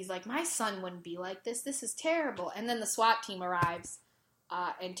because he's like, my son wouldn't be like this. This is terrible. And then the SWAT team arrives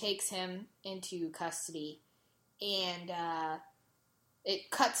and takes him into custody. And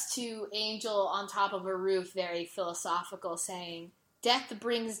it cuts to Angel on top of a roof, very philosophical, saying, death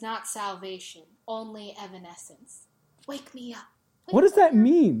brings not salvation, only evanescence. Wake me up. What does that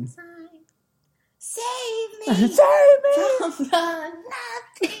mean? Save me! Save me! From the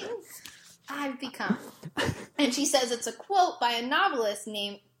nothing I've become. And she says it's a quote by a novelist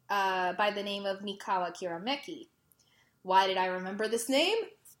named by the name of Mikawa Kirameki. Why did I remember this name?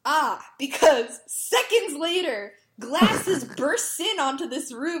 Because seconds later, Glasses bursts in onto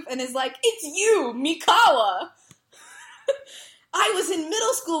this roof and is like, it's you, Mikawa! I was in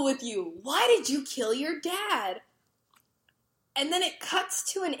middle school with you. Why did you kill your dad? And then it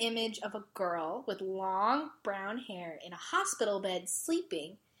cuts to an image of a girl with long brown hair in a hospital bed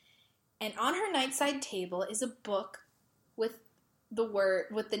sleeping. And on her nightside table is a book with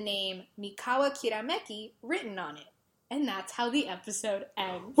the name Mikawa Kirameki written on it. And that's how the episode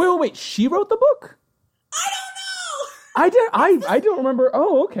ends. Wait. She wrote the book? I don't know! I don't remember.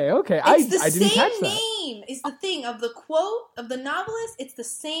 Oh, okay. It's the I didn't catch same name is the thing of the quote of the novelist. It's the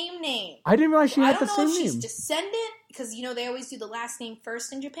same name. I didn't realize she had the same name. I don't know if she's descendant because they always do the last name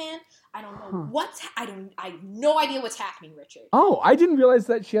first in Japan. I don't know I have no idea what's happening, Richard. Oh, I didn't realize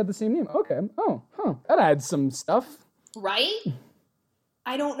that she had the same name. Okay. Oh, that adds some stuff. Right?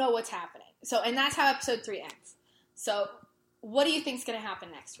 I don't know what's happening. So, and that's how episode 3 ends. So, what do you think's going to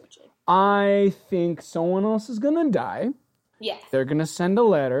happen next, Richard? I think someone else is going to die. Yeah. They're going to send a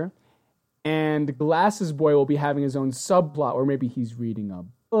letter, and Glasses Boy will be having his own subplot where maybe he's reading a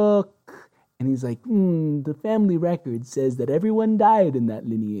book, and he's like, the family record says that everyone died in that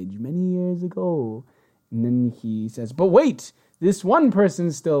lineage many years ago. And then he says, but wait, this one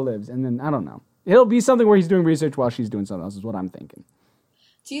person still lives. And then, I don't know. It'll be something where he's doing research while she's doing something else, is what I'm thinking.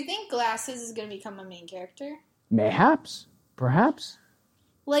 Do you think Glasses is going to become a main character? Mayhaps. Perhaps.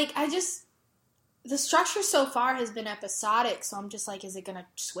 Like, the structure so far has been episodic, so I'm just like, is it going to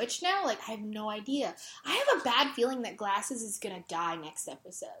switch now? Like, I have no idea. I have a bad feeling that Glasses is going to die next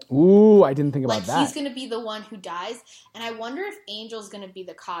episode. Ooh, I didn't think about that. Like, he's going to be the one who dies, and I wonder if Angel's going to be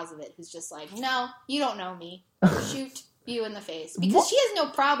the cause of it, who's just like, no, you don't know me. Shoot you in the face. Because she has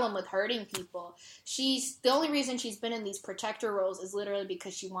no problem with hurting people. The only reason she's been in these protector roles is literally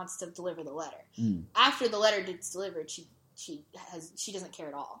because she wants to deliver the letter. After the letter gets delivered, she doesn't care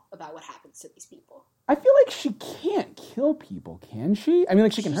at all about what happens to these people. I feel like she can't kill people, can she? I mean,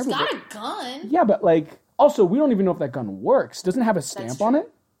 like, she can hurt people. She's got a gun. Yeah, but, like, Also, we don't even know if that gun works. Doesn't it have a stamp on it?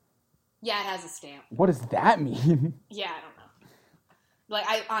 Yeah, it has a stamp. What does that mean? Yeah, I don't know. Like,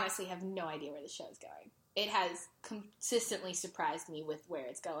 I honestly have no idea where the show's going. It has consistently surprised me with where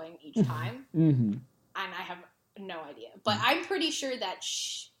it's going each time. Mm-hmm. And I have no idea. But I'm pretty sure that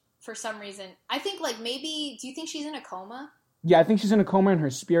for some reason, I think, like, maybe, do you think she's in a coma? Yeah, I think she's in a coma and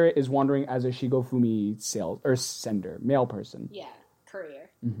her spirit is wandering as a Shigofumi sender, male person. Yeah, courier.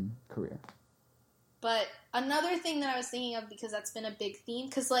 Mm-hmm. Career. But another thing that I was thinking of, because that's been a big theme,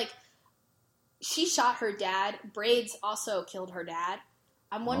 because, like, she shot her dad. Braids also killed her dad.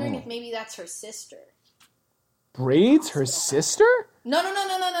 I'm wondering if maybe that's her sister. Braids, her sister? No.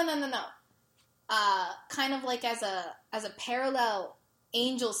 Kind of like as a parallel,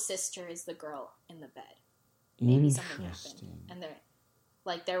 Angel's sister is the girl in the bed. Maybe something happened, and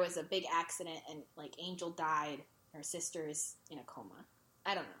there was a big accident, and like Angel died. Her sister is in a coma.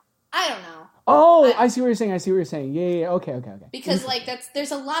 I don't know. Oh, I see what you're saying. Yeah. Okay. Because like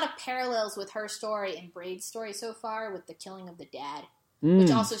there's a lot of parallels with her story and Braid's story so far with the killing of the dad,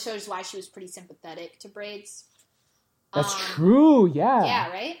 which also shows why she was pretty sympathetic to Braid's. That's true. Yeah. Yeah.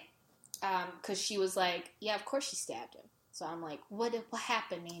 Right. Because she was like, yeah, of course she stabbed him. So I'm like, what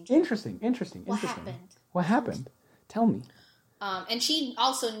happened, Angel? Interesting. What happened? Tell me. And she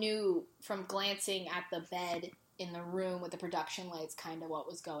also knew from glancing at the bed in the room with the production lights kind of what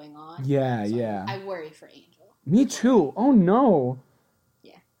was going on. Yeah, so yeah. I worry for Angel. Me too. Oh, no.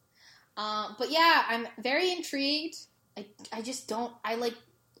 Yeah. But yeah, I'm very intrigued. I just don't,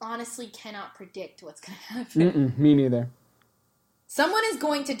 honestly cannot predict what's going to happen. Me neither. Someone is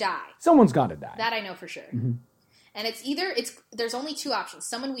going to die. Someone's got to die. That I know for sure. Mm-hmm. And it's either, there's only two options.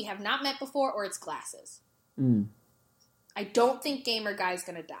 Someone we have not met before, or it's Glasses. I don't think Gamer Guy's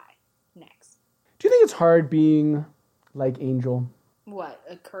going to die next. Do you think it's hard being like Angel? What,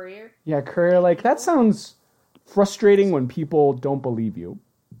 a courier? Yeah, courier. Like, that sounds frustrating when people don't believe you.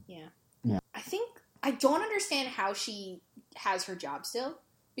 Yeah. I don't understand how she has her job still.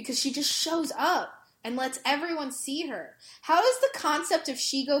 Because she just shows up and lets everyone see her. How is the concept of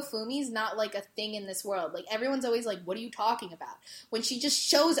Shigofumis not, like, a thing in this world? Like, everyone's always like, what are you talking about? When she just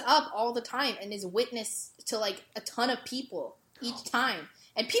shows up all the time and is witness to, like, a ton of people each time.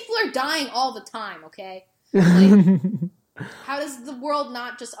 And people are dying all the time, okay? Like, how does the world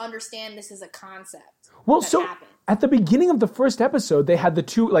not just understand this is a concept? Well, so happened? At the beginning of the first episode, they had the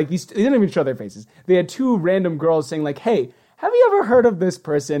two, like, they didn't even show their faces. They had two random girls saying, like, hey, have you ever heard of this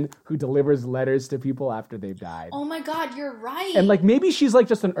person who delivers letters to people after they've died? Oh my god, you're right. And, like, maybe she's, like,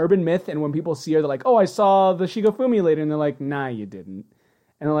 just an urban myth, and when people see her, they're like, oh, I saw the Shigofumi later, and they're like, nah, you didn't.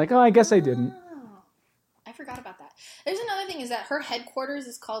 And they're like, oh, I guess I didn't. I forgot about that. There's another thing, is that her headquarters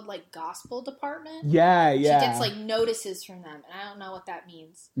is called, like, Gospel Department. Yeah. She gets, like, notices from them, and I don't know what that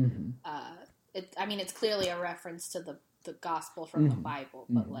means. Mm-hmm. It's clearly a reference to the Gospel from the Bible,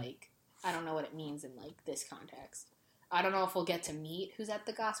 but, like, I don't know what it means in, like, this context. I don't know if we'll get to meet who's at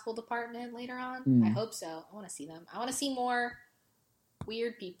the Gospel Department later on. I hope so. I want to see them. I want to see more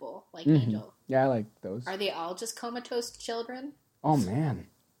weird people like Angel. Yeah, I like those. Are they all just comatose children? Oh, man.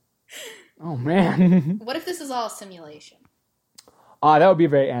 What if this is all a simulation? That would be a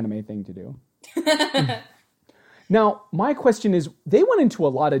very anime thing to do. Now, my question is, they went into a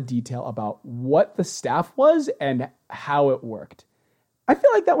lot of detail about what the staff was and how it worked. I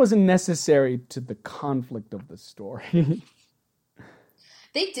feel like that wasn't necessary to the conflict of the story.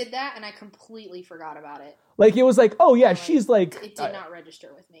 They did that, and I completely forgot about it. Like, it was like, oh, yeah, she's like... It did not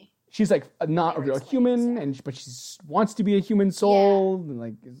register with me. She's like not a real human, but she wants to be a human soul. Yeah. And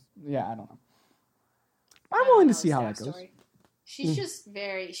like, I don't know. I'm willing to see how that goes. Story. She's just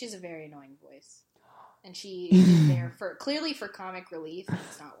she's a very annoying voice. And she is there clearly for comic relief, and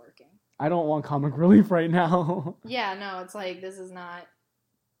it's not working. I don't want comic relief right now. Yeah, no, it's like, this is not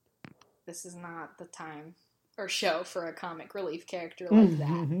the time or show for a comic relief character like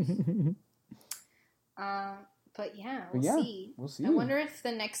that. But yeah, we'll see. We'll see. I wonder if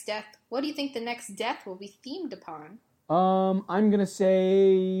the next death, what do you think the next death will be themed upon? I'm going to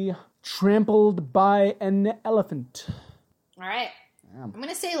say trampled by an elephant. All right. Yeah. I'm going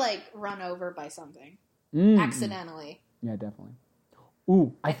to say, like, run over by something. Accidentally. Yeah, definitely.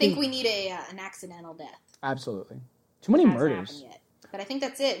 Ooh, I think we need an accidental death. Absolutely. Too many murders. Yet. But I think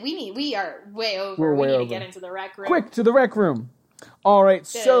that's it. We are way over. We need to get into the rec room. Quick, to the rec room. All right,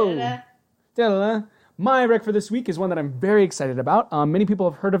 so... My rec for this week is one that I'm very excited about. Many people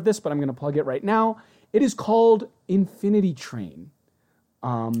have heard of this, but I'm going to plug it right now. It is called Infinity Train.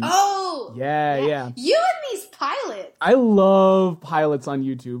 Yeah. You and these pilots. I love pilots on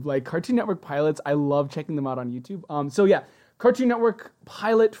YouTube. Like, Cartoon Network pilots, I love checking them out on YouTube. So yeah, Cartoon Network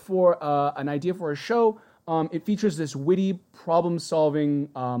pilot for an idea for a show It features this witty, problem-solving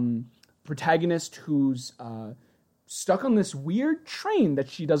protagonist who's stuck on this weird train that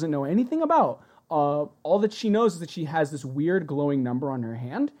she doesn't know anything about. All that she knows is that she has this weird glowing number on her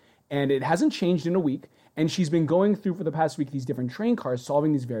hand, and it hasn't changed in a week. And she's been going through for the past week these different train cars,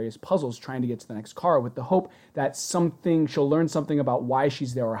 solving these various puzzles, trying to get to the next car with the hope that she'll learn something about why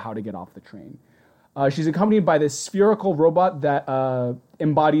she's there or how to get off the train. She's accompanied by this spherical robot that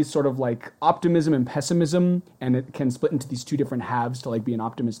embodies sort of like optimism and pessimism, and it can split into these two different halves to like be an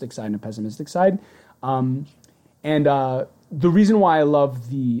optimistic side and a pessimistic side. The reason why I love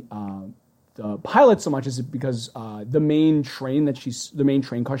the pilot so much is because the main train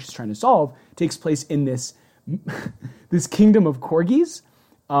car she's trying to solve takes place in this this kingdom of corgis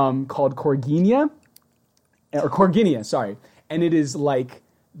called Corginia, sorry, and it is like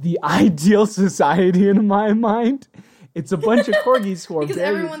the ideal society in my mind. It's a bunch of corgis who are because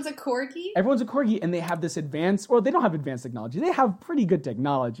everyone's a corgi? Everyone's a corgi, and they have this advanced... Well, they don't have advanced technology. They have pretty good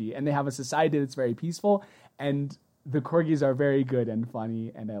technology, and they have a society that's very peaceful, and the corgis are very good and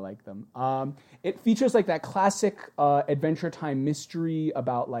funny, and I like them. It features like that classic Adventure Time mystery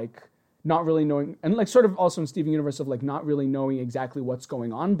about like not really knowing... And like sort of also in Steven Universe of like not really knowing exactly what's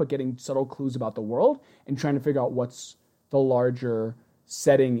going on, but getting subtle clues about the world and trying to figure out what's the larger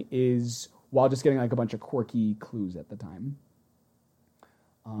setting is while just getting like a bunch of quirky clues at the time.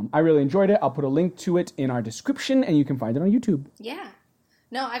 I really enjoyed it. I'll put a link to it in our description, and you can find it on YouTube. Yeah.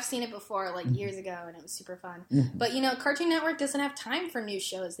 No, I've seen it before, like years ago, and it was super fun. Mm-hmm. But, Cartoon Network doesn't have time for new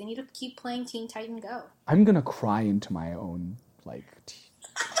shows. They need to keep playing Teen Titan Go. I'm going to cry into my own,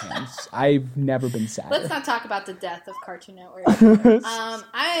 hands. I've never been sad. Let's not talk about the death of Cartoon Network.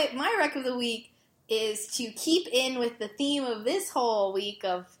 My rec of the week is to keep in with the theme of this whole week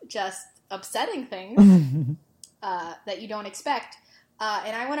of just upsetting things that you don't expect.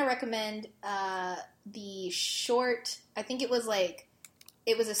 And I want to recommend the short, I think it was a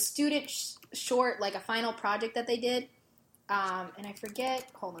student short, like a final project that they did. And I forget,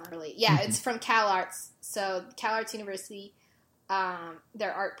 hold on, really. Yeah, it's from Cal Arts. So Cal Arts University,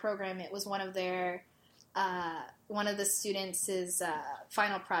 their art program, it was one of the students'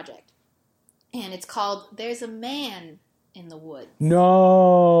 final project. And it's called There's a Man in the Woods.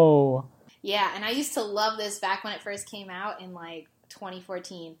 No! Yeah, and I used to love this back when it first came out in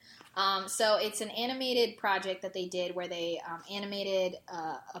 2014. So it's an animated project that they did where they animated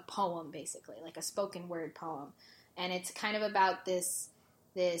a poem, basically, like a spoken word poem. And it's kind of about this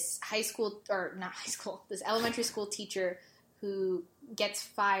elementary school teacher who gets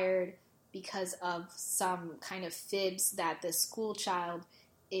fired because of some kind of fibs that the school child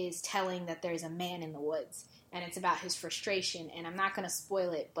is telling that there's a man in the woods. And it's about his frustration. And I'm not going to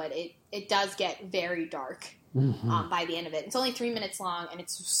spoil it, but it does get very dark by the end of it. It's only 3 minutes long, and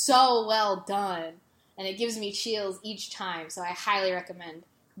it's so well done. And it gives me chills each time. So I highly recommend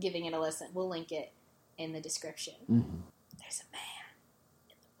giving it a listen. We'll link it in the description. Mm-hmm. There's a man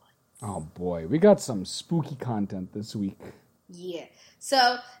in the woods. Oh, boy. We got some spooky content this week. Yeah.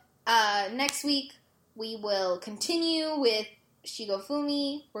 So next week, we will continue with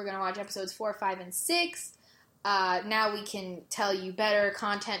Shigofumi. We're going to watch episodes 4, 5, and 6. Now we can tell you better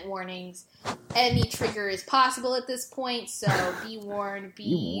content warnings. Any trigger is possible at this point, so be warned.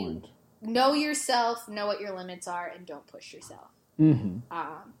 Be warned. Know yourself, know what your limits are, and don't push yourself. Mm-hmm.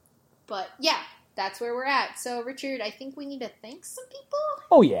 But yeah, that's where we're at. So Richard, I think we need to thank some people.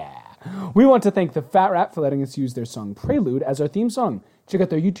 Oh yeah. We want to thank the Fat Rat for letting us use their song Prelude as our theme song. Check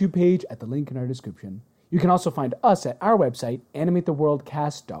out their YouTube page at the link in our description. You can also find us at our website,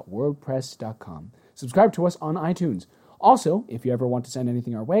 animatetheworldcast.wordpress.com. Subscribe to us on iTunes. Also, if you ever want to send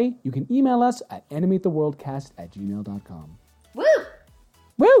anything our way, you can email us at animatetheworldcast@gmail.com. Woo!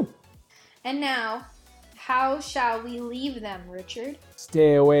 Woo! And now, how shall we leave them, Richard?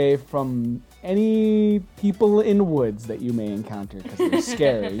 Stay away from any people in woods that you may encounter because they're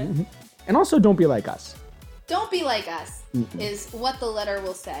scary. And also, don't be like us. Don't be like us is what the letter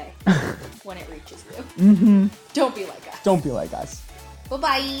will say when it reaches you. Mm-hmm. Don't be like us. Don't be like us.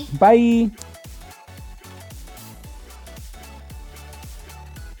 Bye-bye. Bye.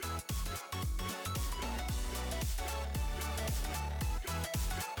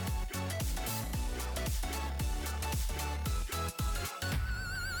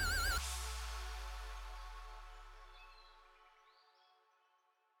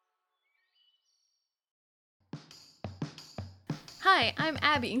 Hi, I'm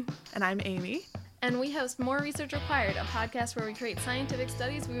Abby. And I'm Amy. And we host More Research Required, a podcast where we create scientific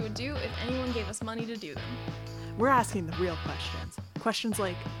studies we would do if anyone gave us money to do them. We're asking the real questions. Questions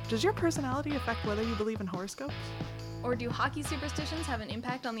like, does your personality affect whether you believe in horoscopes? Or do hockey superstitions have an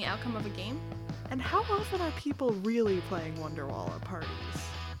impact on the outcome of a game? And how often are people really playing Wonderwall at parties?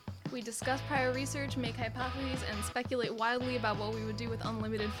 We discuss prior research, make hypotheses, and speculate wildly about what we would do with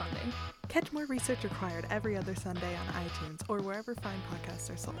unlimited funding. Catch More Research Required every other Sunday on iTunes or wherever fine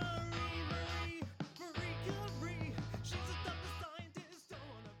podcasts are sold.